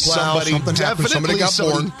snowplow. Something happened. Somebody got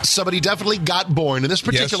born. Somebody definitely got born. In this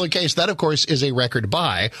particular case, that, of course, is a record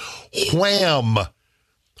by Wham!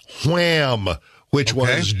 Which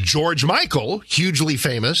was George Michael, hugely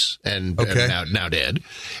famous and now dead,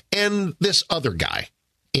 and this other guy.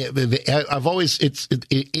 It's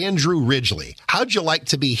Andrew Ridgeley. How'd you like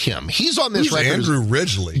to be him? He's on this record. Andrew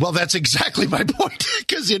Ridgeley? Well, that's exactly my point.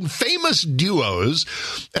 Because in famous duos,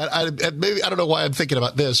 maybe I don't know why I'm thinking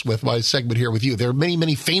about this with my segment here with you. There are many,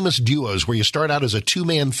 many famous duos where you start out as a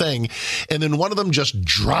two-man thing, and then one of them just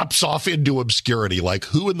drops off into obscurity. Like,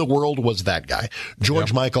 who in the world was that guy?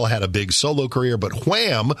 George Michael had a big solo career, but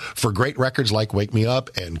Wham! For great records like Wake Me Up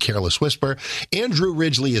and Careless Whisper. Andrew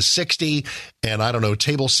Ridgeley is 60, and I don't know,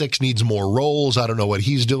 Table 6 needs more rolls. I don't know what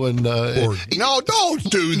he's doing. No, don't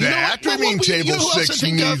do that. I mean, Table 6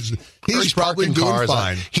 needs... He's probably doing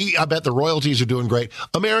fine. I bet the royalties are doing great.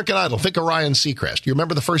 American Idol. Think of Ryan Seacrest. You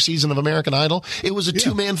remember the first season of American Idol? It was a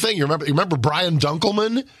two-man thing. You remember Brian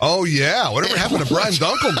Dunkelman? Oh, yeah. Whatever happened to Brian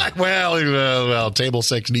Dunkelman? well, Table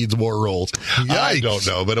 6 needs more roles. Yikes. I don't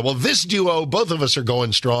know. But, this duo, both of us are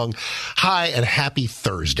going strong. Hi, and happy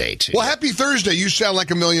Thursday to you. Well, happy Thursday. You sound like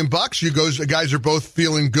 $1 million. You guys are both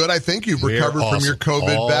feeling good, I think. You've recovered from your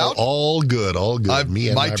COVID bout. All good.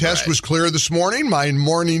 My test was clear this morning. My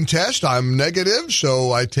morning test. I'm negative,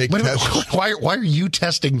 so I take tests. Why are you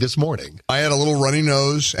testing this morning? I had a little runny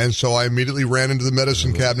nose, and so I immediately ran into the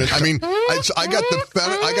medicine cabinet. I mean, I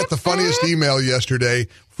got the funniest email yesterday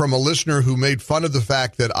from a listener who made fun of the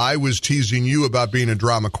fact that I was teasing you about being a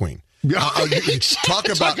drama queen. Talk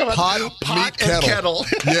about pot meet kettle.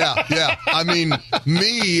 Yeah. I mean,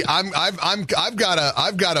 me. I've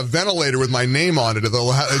got a ventilator with my name on it,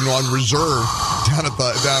 on reserve down at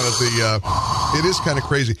the. It is kind of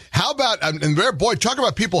crazy. How about and there, boy, talk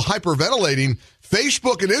about people hyperventilating.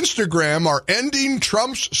 Facebook and Instagram are ending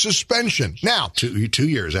Trump's suspension now. 2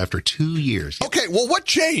 years after 2 years. Okay, well, what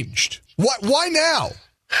changed? Why now?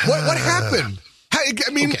 What happened?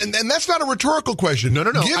 I mean, and that's not a rhetorical question. No.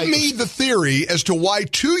 Give me the theory as to why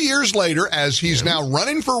 2 years later, as he's now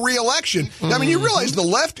running for re-election. I mean, you realize the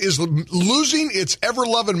left is losing its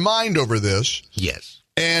ever-loving mind over this. Yes.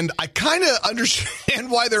 And I kind of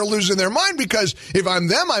understand why they're losing their mind, because if I'm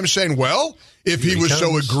them, I'm saying, well, if he was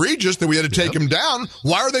so egregious that we had to take him down,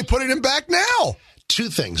 why are they putting him back now? Two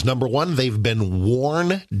things. Number one, they've been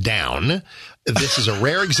worn down. This is a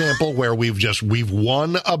rare example where we've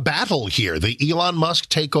won a battle here. The Elon Musk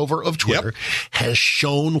takeover of Twitter has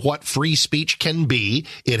shown what free speech can be.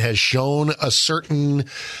 It has shown a certain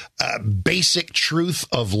basic truth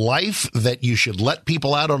of life, that you should let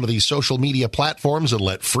people out onto these social media platforms and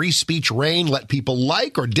let free speech reign, let people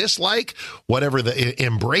like or dislike, whatever they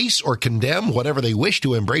embrace or condemn, whatever they wish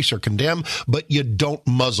to embrace or condemn, but you don't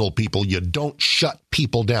muzzle people. You don't shut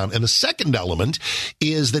people down. And the second element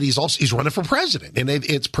is that he's running for president. And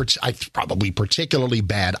it's probably particularly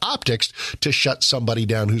bad optics to shut somebody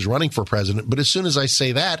down who's running for president. But as soon as I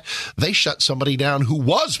say that, they shut somebody down who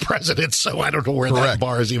was president. So I don't know where that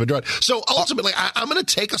bar is even drawn. So ultimately, I'm going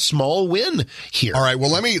to take a small win here. All right.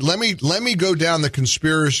 Well, let me go down the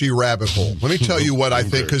conspiracy rabbit hole. Let me tell you what I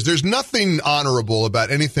think, because there's nothing honorable about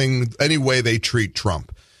any way they treat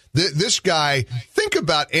Trump. This guy, think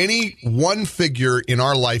about any one figure in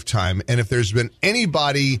our lifetime, and if there's been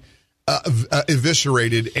anybody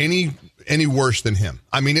eviscerated any worse than him.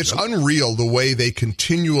 I mean, it's unreal the way they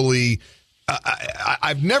continually.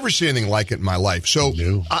 I've never seen anything like it in my life. So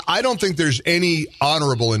I don't think there's any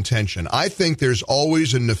honorable intention. I think there's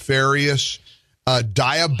always a nefarious,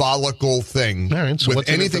 diabolical thing with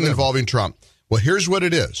anything involving Trump. Well, here's what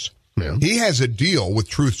it is. Yeah. He has a deal with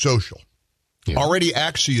Truth Social. Yeah. Already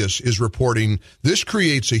Axios is reporting this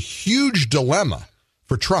creates a huge dilemma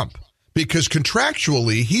for Trump, because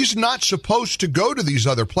contractually, he's not supposed to go to these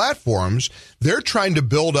other platforms. They're trying to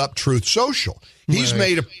build up Truth Social. He's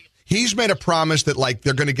made a promise that, like,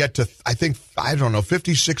 they're going to get to, I think,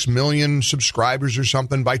 56 million subscribers or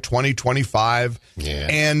something by 2025. Yeah.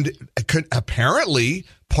 And apparently,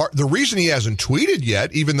 the reason he hasn't tweeted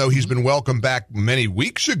yet, even though he's been welcomed back many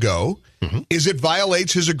weeks ago, is it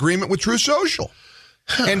violates his agreement with Truth Social.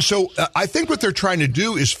 And so I think what they're trying to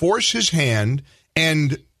do is force his hand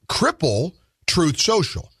and cripple Truth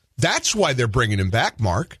Social. That's why they're bringing him back,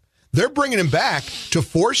 Mark. They're bringing him back to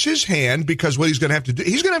force his hand, because what he's going to have to do,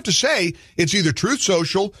 he's going to have to say it's either Truth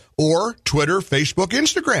Social or Twitter, Facebook,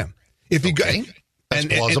 Instagram. If he that's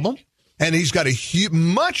plausible. And he's got a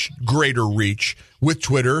much greater reach with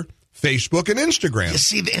Twitter, Facebook, and Instagram. You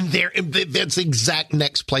see, and that's the exact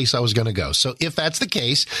next place I was going to go. So if that's the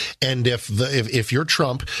case, and if you're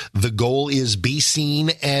Trump, the goal is be seen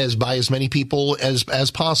by as many people as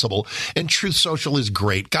possible. And Truth Social is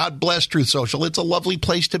great. God bless Truth Social. It's a lovely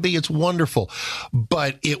place to be. It's wonderful.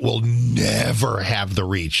 But it will never have the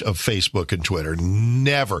reach of Facebook and Twitter.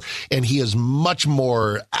 Never. And he is much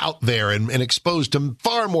more out there and exposed to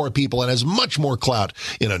far more people and has much more clout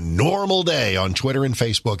in a normal day on Twitter and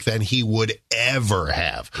Facebook than he would ever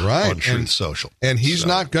have on Truth Social. And he's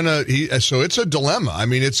not going to, so it's a dilemma. I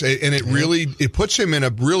mean, it puts him in a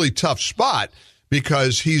really tough spot,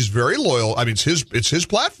 because he's very loyal. I mean, it's his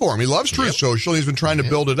platform. He loves Truth Social. He's been trying to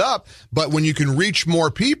build it up. But when you can reach more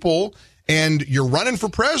people and you're running for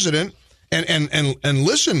president, and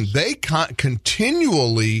listen, they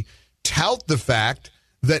continually tout the fact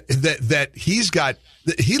that he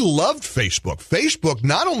loved Facebook. Facebook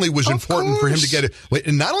not only was important for him to get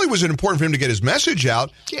it, not only was it important for him to get his message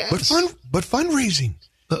out, but fundraising.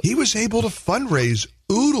 He was able to fundraise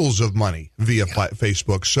oodles of money via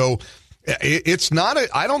Facebook. So it's not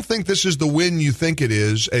I don't think this is the win you think it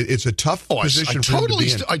is. It's a tough position for him to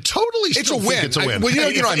be in. I totally it's still a win. think it's a win. Well, you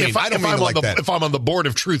know what I mean. I don't mean like that. If I'm on the board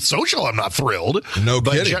of Truth Social, I'm not thrilled. No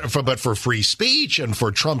kidding. But for free speech and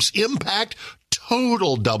for Trump's impact,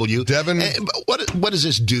 total W. Devin, what does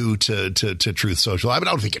this do to Truth Social? I mean,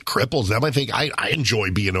 I don't think it cripples them. I think I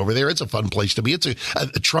enjoy being over there. It's a fun place to be. It's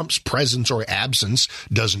Trump's presence or absence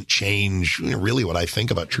doesn't change really what I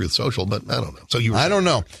think about Truth Social, but I don't know. So I don't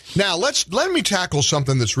know. Now let me tackle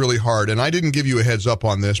something that's really hard, and I didn't give you a heads up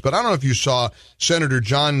on this, but I don't know if you saw Senator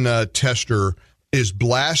John Tester is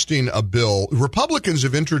blasting a bill. Republicans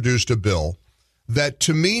have introduced a bill that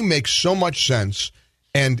to me makes so much sense.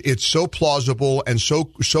 And it's so plausible and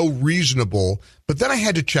so reasonable. But then I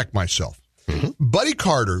had to check myself. Buddy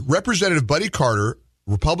Carter, Representative Buddy Carter,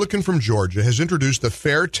 Republican from Georgia, has introduced the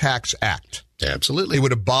Fair Tax Act. Absolutely. It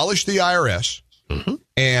would abolish the IRS,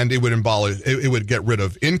 and it would get rid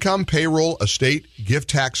of income, payroll, estate, gift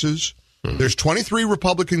taxes. There's 23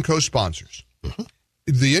 Republican co-sponsors.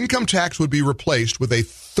 The income tax would be replaced with a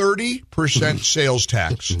 30% sales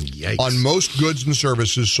tax on most goods and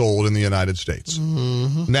services sold in the United States.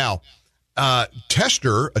 Now,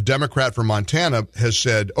 Tester, a Democrat from Montana, has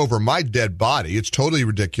said, over my dead body, it's totally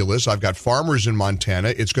ridiculous. I've got farmers in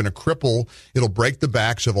Montana. It's going to it'll break the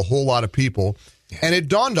backs of a whole lot of people. And it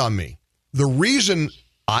dawned on me, the reason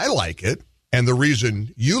I like it and the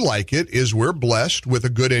reason you like it is we're blessed with a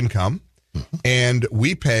good income. And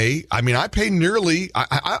we pay, I pay nearly,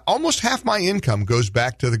 almost half my income goes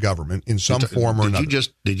back to the government in some form or another.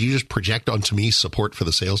 Did you just project onto me support for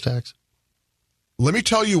the sales tax? Let me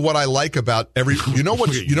tell you what I like about you know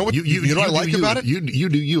what I like about it? You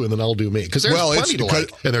do you, and then I'll do me. Because there's plenty to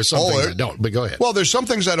like, and there's some things I don't. But go ahead. Well, there's some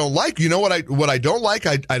things I don't like. You know what I don't like?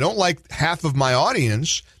 I don't like half of my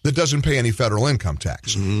audience that doesn't pay any federal income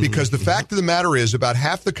tax. Because the fact of the matter is, about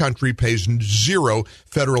half the country pays zero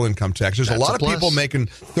federal income tax. There's a lot of people making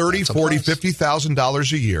 $30,000, $40,000,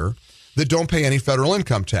 $50,000 a year that don't pay any federal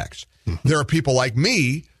income tax. There are people like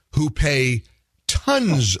me who pay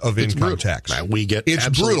tons of income tax. We get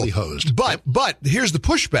absolutely hosed. But here's the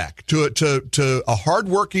pushback to a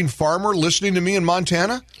hardworking farmer listening to me in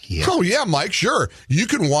Montana. Yeah. Oh yeah, Mike, sure. You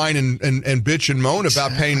can whine and bitch and moan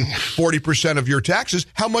about paying 40% of your taxes.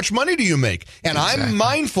 How much money do you make? And I'm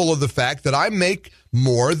mindful of the fact that I make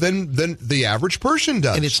more than the average person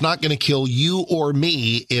does. And it's not going to kill you or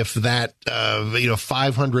me if that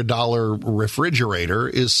 $500 refrigerator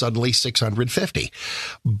is suddenly $650.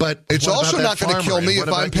 But it's also not going to kill me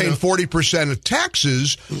if I'm paying 40% of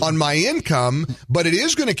taxes on my income, but it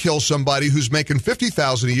is going to kill somebody who's making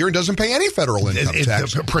 $50,000 a year and doesn't pay any federal income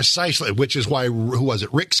tax. Precisely, which is why, who was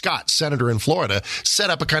it? Rick Scott, senator in Florida, set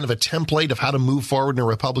up a kind of a template of how to move forward in a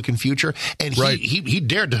Republican future, and he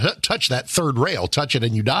dared to touch that third rail, touch it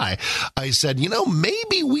and you die. I said,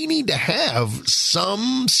 maybe we need to have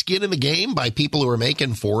some skin in the game by people who are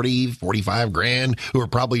making 40, 45 grand, who are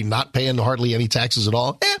probably not paying hardly any taxes at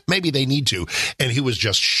all. Maybe they need to. And he was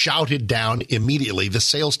just shouted down immediately. The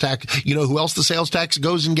sales tax, you know who else the sales tax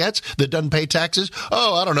goes and gets that doesn't pay taxes?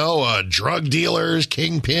 Oh, I don't know, drug dealers,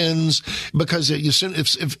 kingpins, because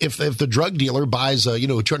if the drug dealer buys a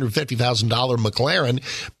 $250,000 McLaren,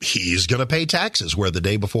 he's going to pay taxes, where the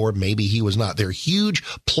day before maybe he was not. There are huge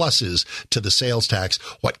pluses to the sales tax.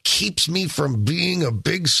 What keeps me from being a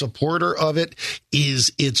big supporter of it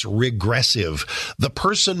is it's regressive. The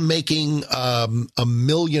person making $1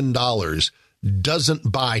 million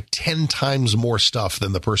doesn't buy 10 times more stuff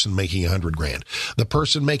than the person making 100 grand. The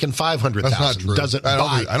person making 500,000 doesn't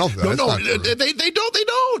buy. I don't. No, they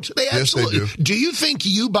don't. They absolutely do. Do you think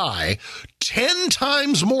you buy 10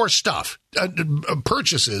 times more stuff,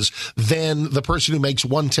 purchases, than the person who makes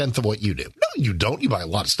 1/10 of what you do? No, you don't. You buy a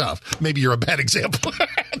lot of stuff. Maybe you're a bad example.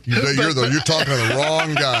 You're talking to the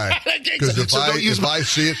wrong guy. Because if I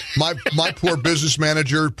see it, my poor business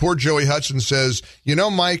manager, poor Joey Hudson, says,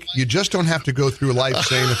 Mike, you just don't have to go through life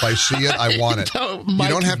saying, if I see it, I want it. You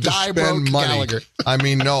don't have to spend money. Gallagher. I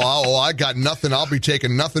mean, no, I got nothing. I'll be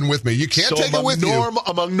taking nothing with me. You can't take it with you.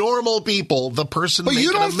 Among normal people, the person but making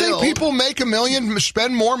you don't $1 million, think people make $1 million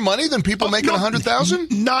spend more money than people making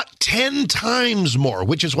 100,000? Not 10 times more,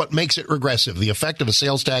 which is what makes it regressive. The effect of a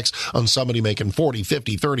sales tax on somebody making 40,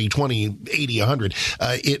 50, 30, 20, 80, 100,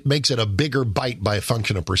 it makes it a bigger bite by a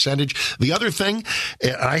function of percentage. The other thing,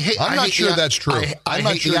 I'm not sure that's true. I'm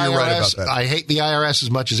not sure you're right about that. I hate the IRS as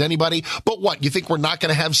much as anybody, but what, you think we're not going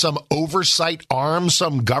to have some oversight arm,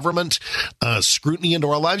 some government scrutiny into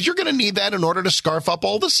our lives? You're going to need that in order to scarf up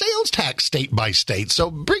all the sales tax state by state. So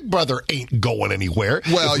Big Brother ain't going anywhere.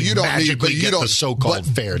 Well, you don't need, but you don't the so-called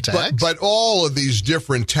fair tax. But all of these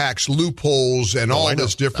different tax loopholes and all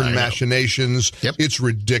this different machinations, it's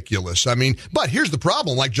ridiculous. I mean, but here's the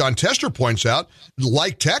problem. Like John Tester points out,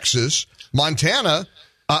 like Texas, Montana.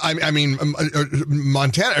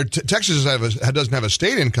 Montana, Texas doesn't have a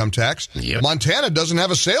state income tax. Yep. Montana doesn't have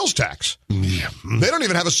a sales tax. Yep. They don't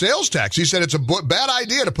even have a sales tax. He said it's a bad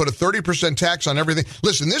idea to put a 30% tax on everything.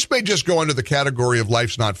 Listen, this may just go into the category of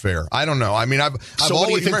life's not fair. I don't know. I mean, So what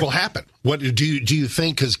do you think will happen? What do you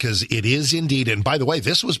think? Because it is indeed, and by the way,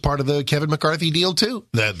 this was part of the Kevin McCarthy deal too.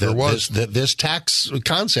 This tax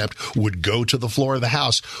concept would go to the floor of the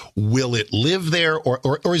House. Will it live there,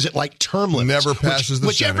 or is it like term limits? Never passes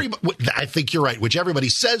the Senate. I think you're right. Which everybody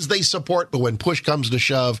says they support, but when push comes to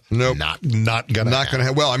shove, nope. not gonna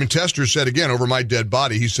happen. Well, I mean, Tester said again over my dead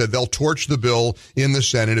body. He said they'll torch the bill in the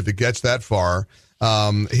Senate if it gets that far.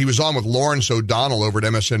 He was on with Lawrence O'Donnell over at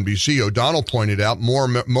MSNBC. O'Donnell pointed out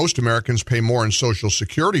most Americans pay more in Social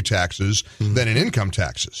Security taxes than in income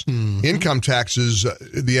taxes. Income taxes,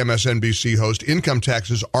 the MSNBC host, income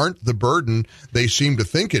taxes aren't the burden they seem to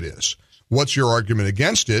think it is. What's your argument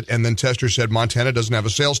against it? And then Tester said Montana doesn't have a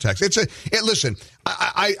sales tax. Listen,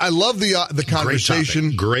 I love the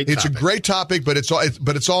conversation. Great topic. It's a great topic, but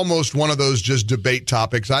it's almost one of those just debate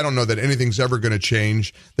topics. I don't know that anything's ever going to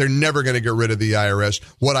change. They're never going to get rid of the IRS.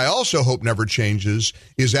 What I also hope never changes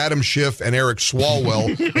is Adam Schiff and Eric Swalwell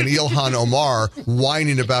and Ilhan Omar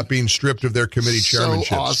whining about being stripped of their committee chairmanships.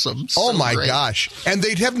 So awesome. Oh my gosh. And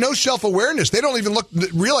they'd have no self-awareness. They don't even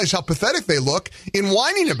realize how pathetic they look in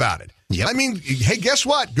whining about it. Yep. I mean, hey, guess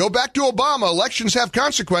what? Go back to Obama. Elections have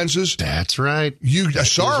consequences. That's right.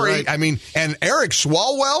 Sorry. Right. I mean, and Eric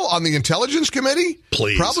Swalwell on the Intelligence Committee?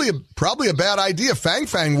 Please. Probably a bad idea.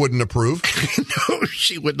 Fang wouldn't approve. No,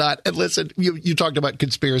 she would not. And listen, you talked about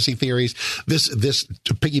conspiracy theories. This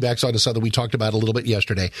piggybacks onto something we talked about a little bit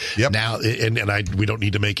yesterday. Yep. Now, we don't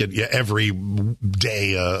need to make it every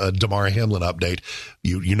day a Damar Hamlin update.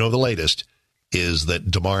 You know the latest is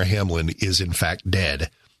that Damar Hamlin is in fact dead.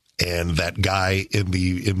 And that guy in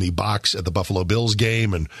the box at the Buffalo Bills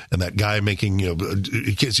game, and that guy making, you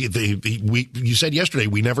said yesterday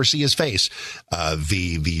we never see his face.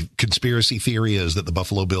 The conspiracy theory is that the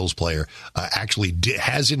Buffalo Bills player actually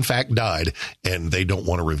has in fact died, and they don't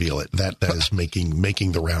want to reveal it. That is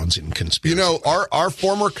making the rounds in conspiracy. You know, our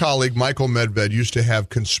former colleague Michael Medved used to have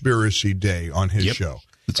Conspiracy Day on his show.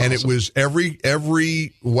 and it was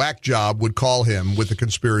every whack job would call him with a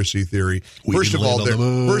conspiracy theory. First of all,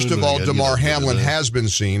 Damar Hamlin has been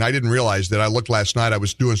seen. I didn't realize that. I looked last night. I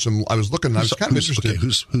was looking. I was kind of interested. Okay,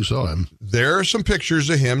 who saw him? There are some pictures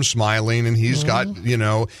of him smiling, and he's got one of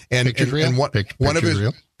his.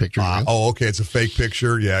 Real? Picture real? Oh, okay. It's a fake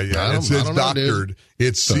picture. Yeah. It's doctored.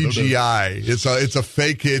 It's CGI. It's a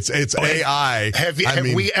fake. It's AI. Have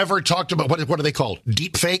we ever talked about what are they called?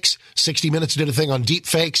 Deep fakes. 60 Minutes did a thing on deep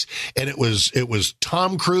fakes, and it was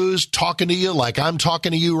Tom Cruise talking to you like I'm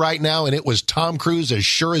talking to you right now, and it was Tom Cruise as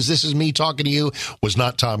sure as this is me talking to you was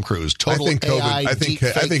not Tom Cruise. Total AI. I think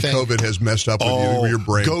COVID has messed up with your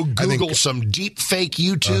brain. Go Google some deep fake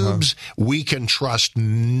YouTubes. We can trust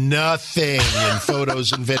nothing in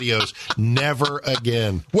photos and videos. Never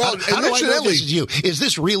again. Well, how do I know this is you? Is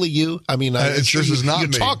this really you? I mean, this is not you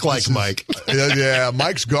me. Talk like Mike. Yeah,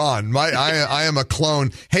 Mike's gone. I am a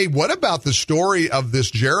clone. Hey, what about the story of this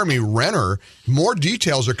Jeremy Renner? More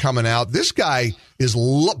details are coming out. This guy is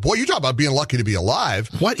boy. You talk about being lucky to be alive.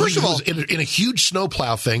 First of all, in a huge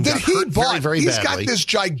snowplow thing that he bought. Very he's badly. Got this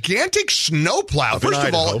gigantic snowplow. First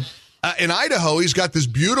of all, in Idaho, he's got this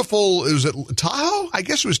beautiful. Was it Tahoe? I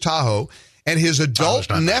guess it was Tahoe. And his adult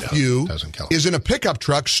nephew is in a pickup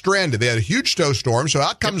truck stranded. They had a huge snowstorm, so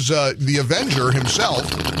out comes the Avenger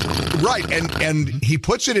himself. Right, and he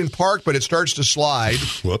puts it in park, but it starts to slide.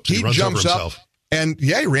 Whoops, he jumps up. And,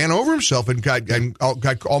 he ran over himself and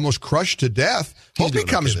got almost crushed to death. Hope he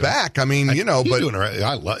comes back. I mean, he's doing all right.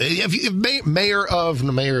 I love Mayor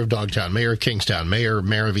of Dogtown, Mayor of Kingstown, Mayor of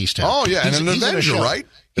Easttown. Oh, yeah, and an Avenger, right?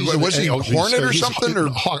 Was he Hornet or something? Or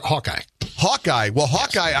Hawkeye. Well,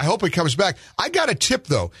 Hawkeye, I hope he comes back. I got a tip,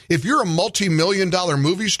 though. If you're a multi-million-dollar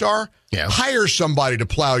movie star, hire somebody to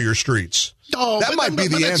plow your streets. Oh, that might be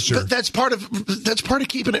the answer. But that's part of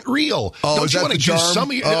keeping it real. Oh, don't is you that want to the do charm? some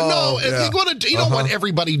of your, you don't want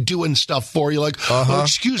everybody doing stuff for you. Like,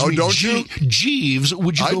 excuse me, don't you? Jeeves,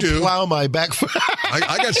 would you go plow my back?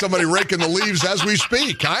 I got somebody raking the leaves as we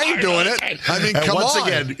speak. I ain't doing it. I mean, come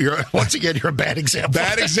on. Once again, you're a bad example.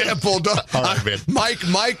 Bad example. All right, man. Mike.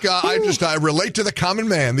 I relate to the common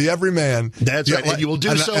man, the everyman. That's right, and you will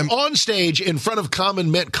do so on stage in front of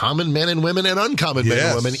common men and women, and uncommon men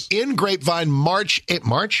and women in Grapevine, April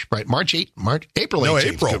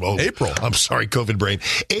 18th. April. I'm sorry, COVID brain.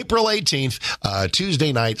 April 18th,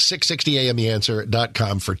 Tuesday night, 6:60 a.m.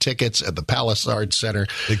 TheAnswer.com for tickets at the Palace Arts Center.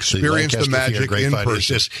 Experience the magic in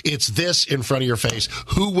person. It's this in front of your face.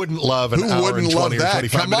 Who wouldn't love an hour and 20 or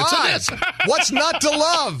 25 minutes of this? What's not to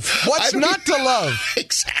love? What's not to love?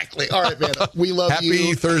 Exactly. All right, man. We love you.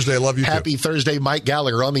 Happy Thursday. Love you Happy Thursday. Mike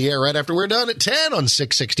Gallagher on the air right after we're done at 10 on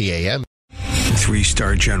 6:60 a.m.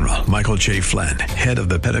 3-star General Michael J. Flynn, head of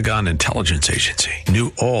the Pentagon Intelligence Agency,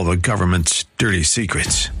 knew all the government's dirty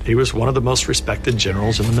secrets. He was one of the most respected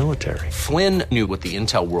generals in the military. Flynn knew what the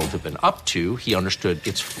intel world had been up to. He understood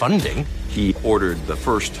its funding. He ordered the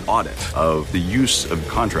first audit of the use of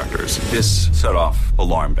contractors. This set off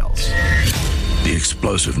alarm bells. The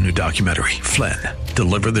explosive new documentary, Flynn,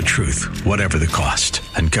 Deliver the Truth, Whatever the Cost,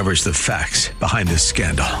 uncovers the facts behind this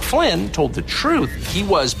scandal. Flynn told the truth. He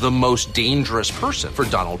was the most dangerous person for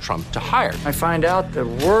Donald Trump to hire. I find out the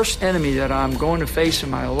worst enemy that I'm going to face in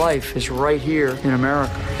my life is right here in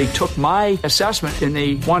America. They took my assessment and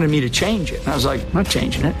they wanted me to change it. And I was like, I'm not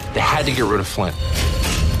changing it. They had to get rid of Flynn.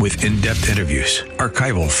 With in-depth interviews,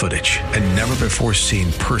 archival footage, and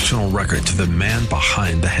never-before-seen personal records of the man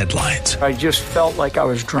behind the headlines. I just felt like I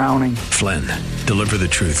was drowning. Flynn, Deliver the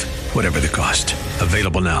Truth, Whatever the Cost.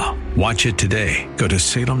 Available now. Watch it today. Go to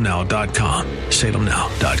salemnow.com.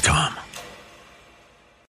 salemnow.com.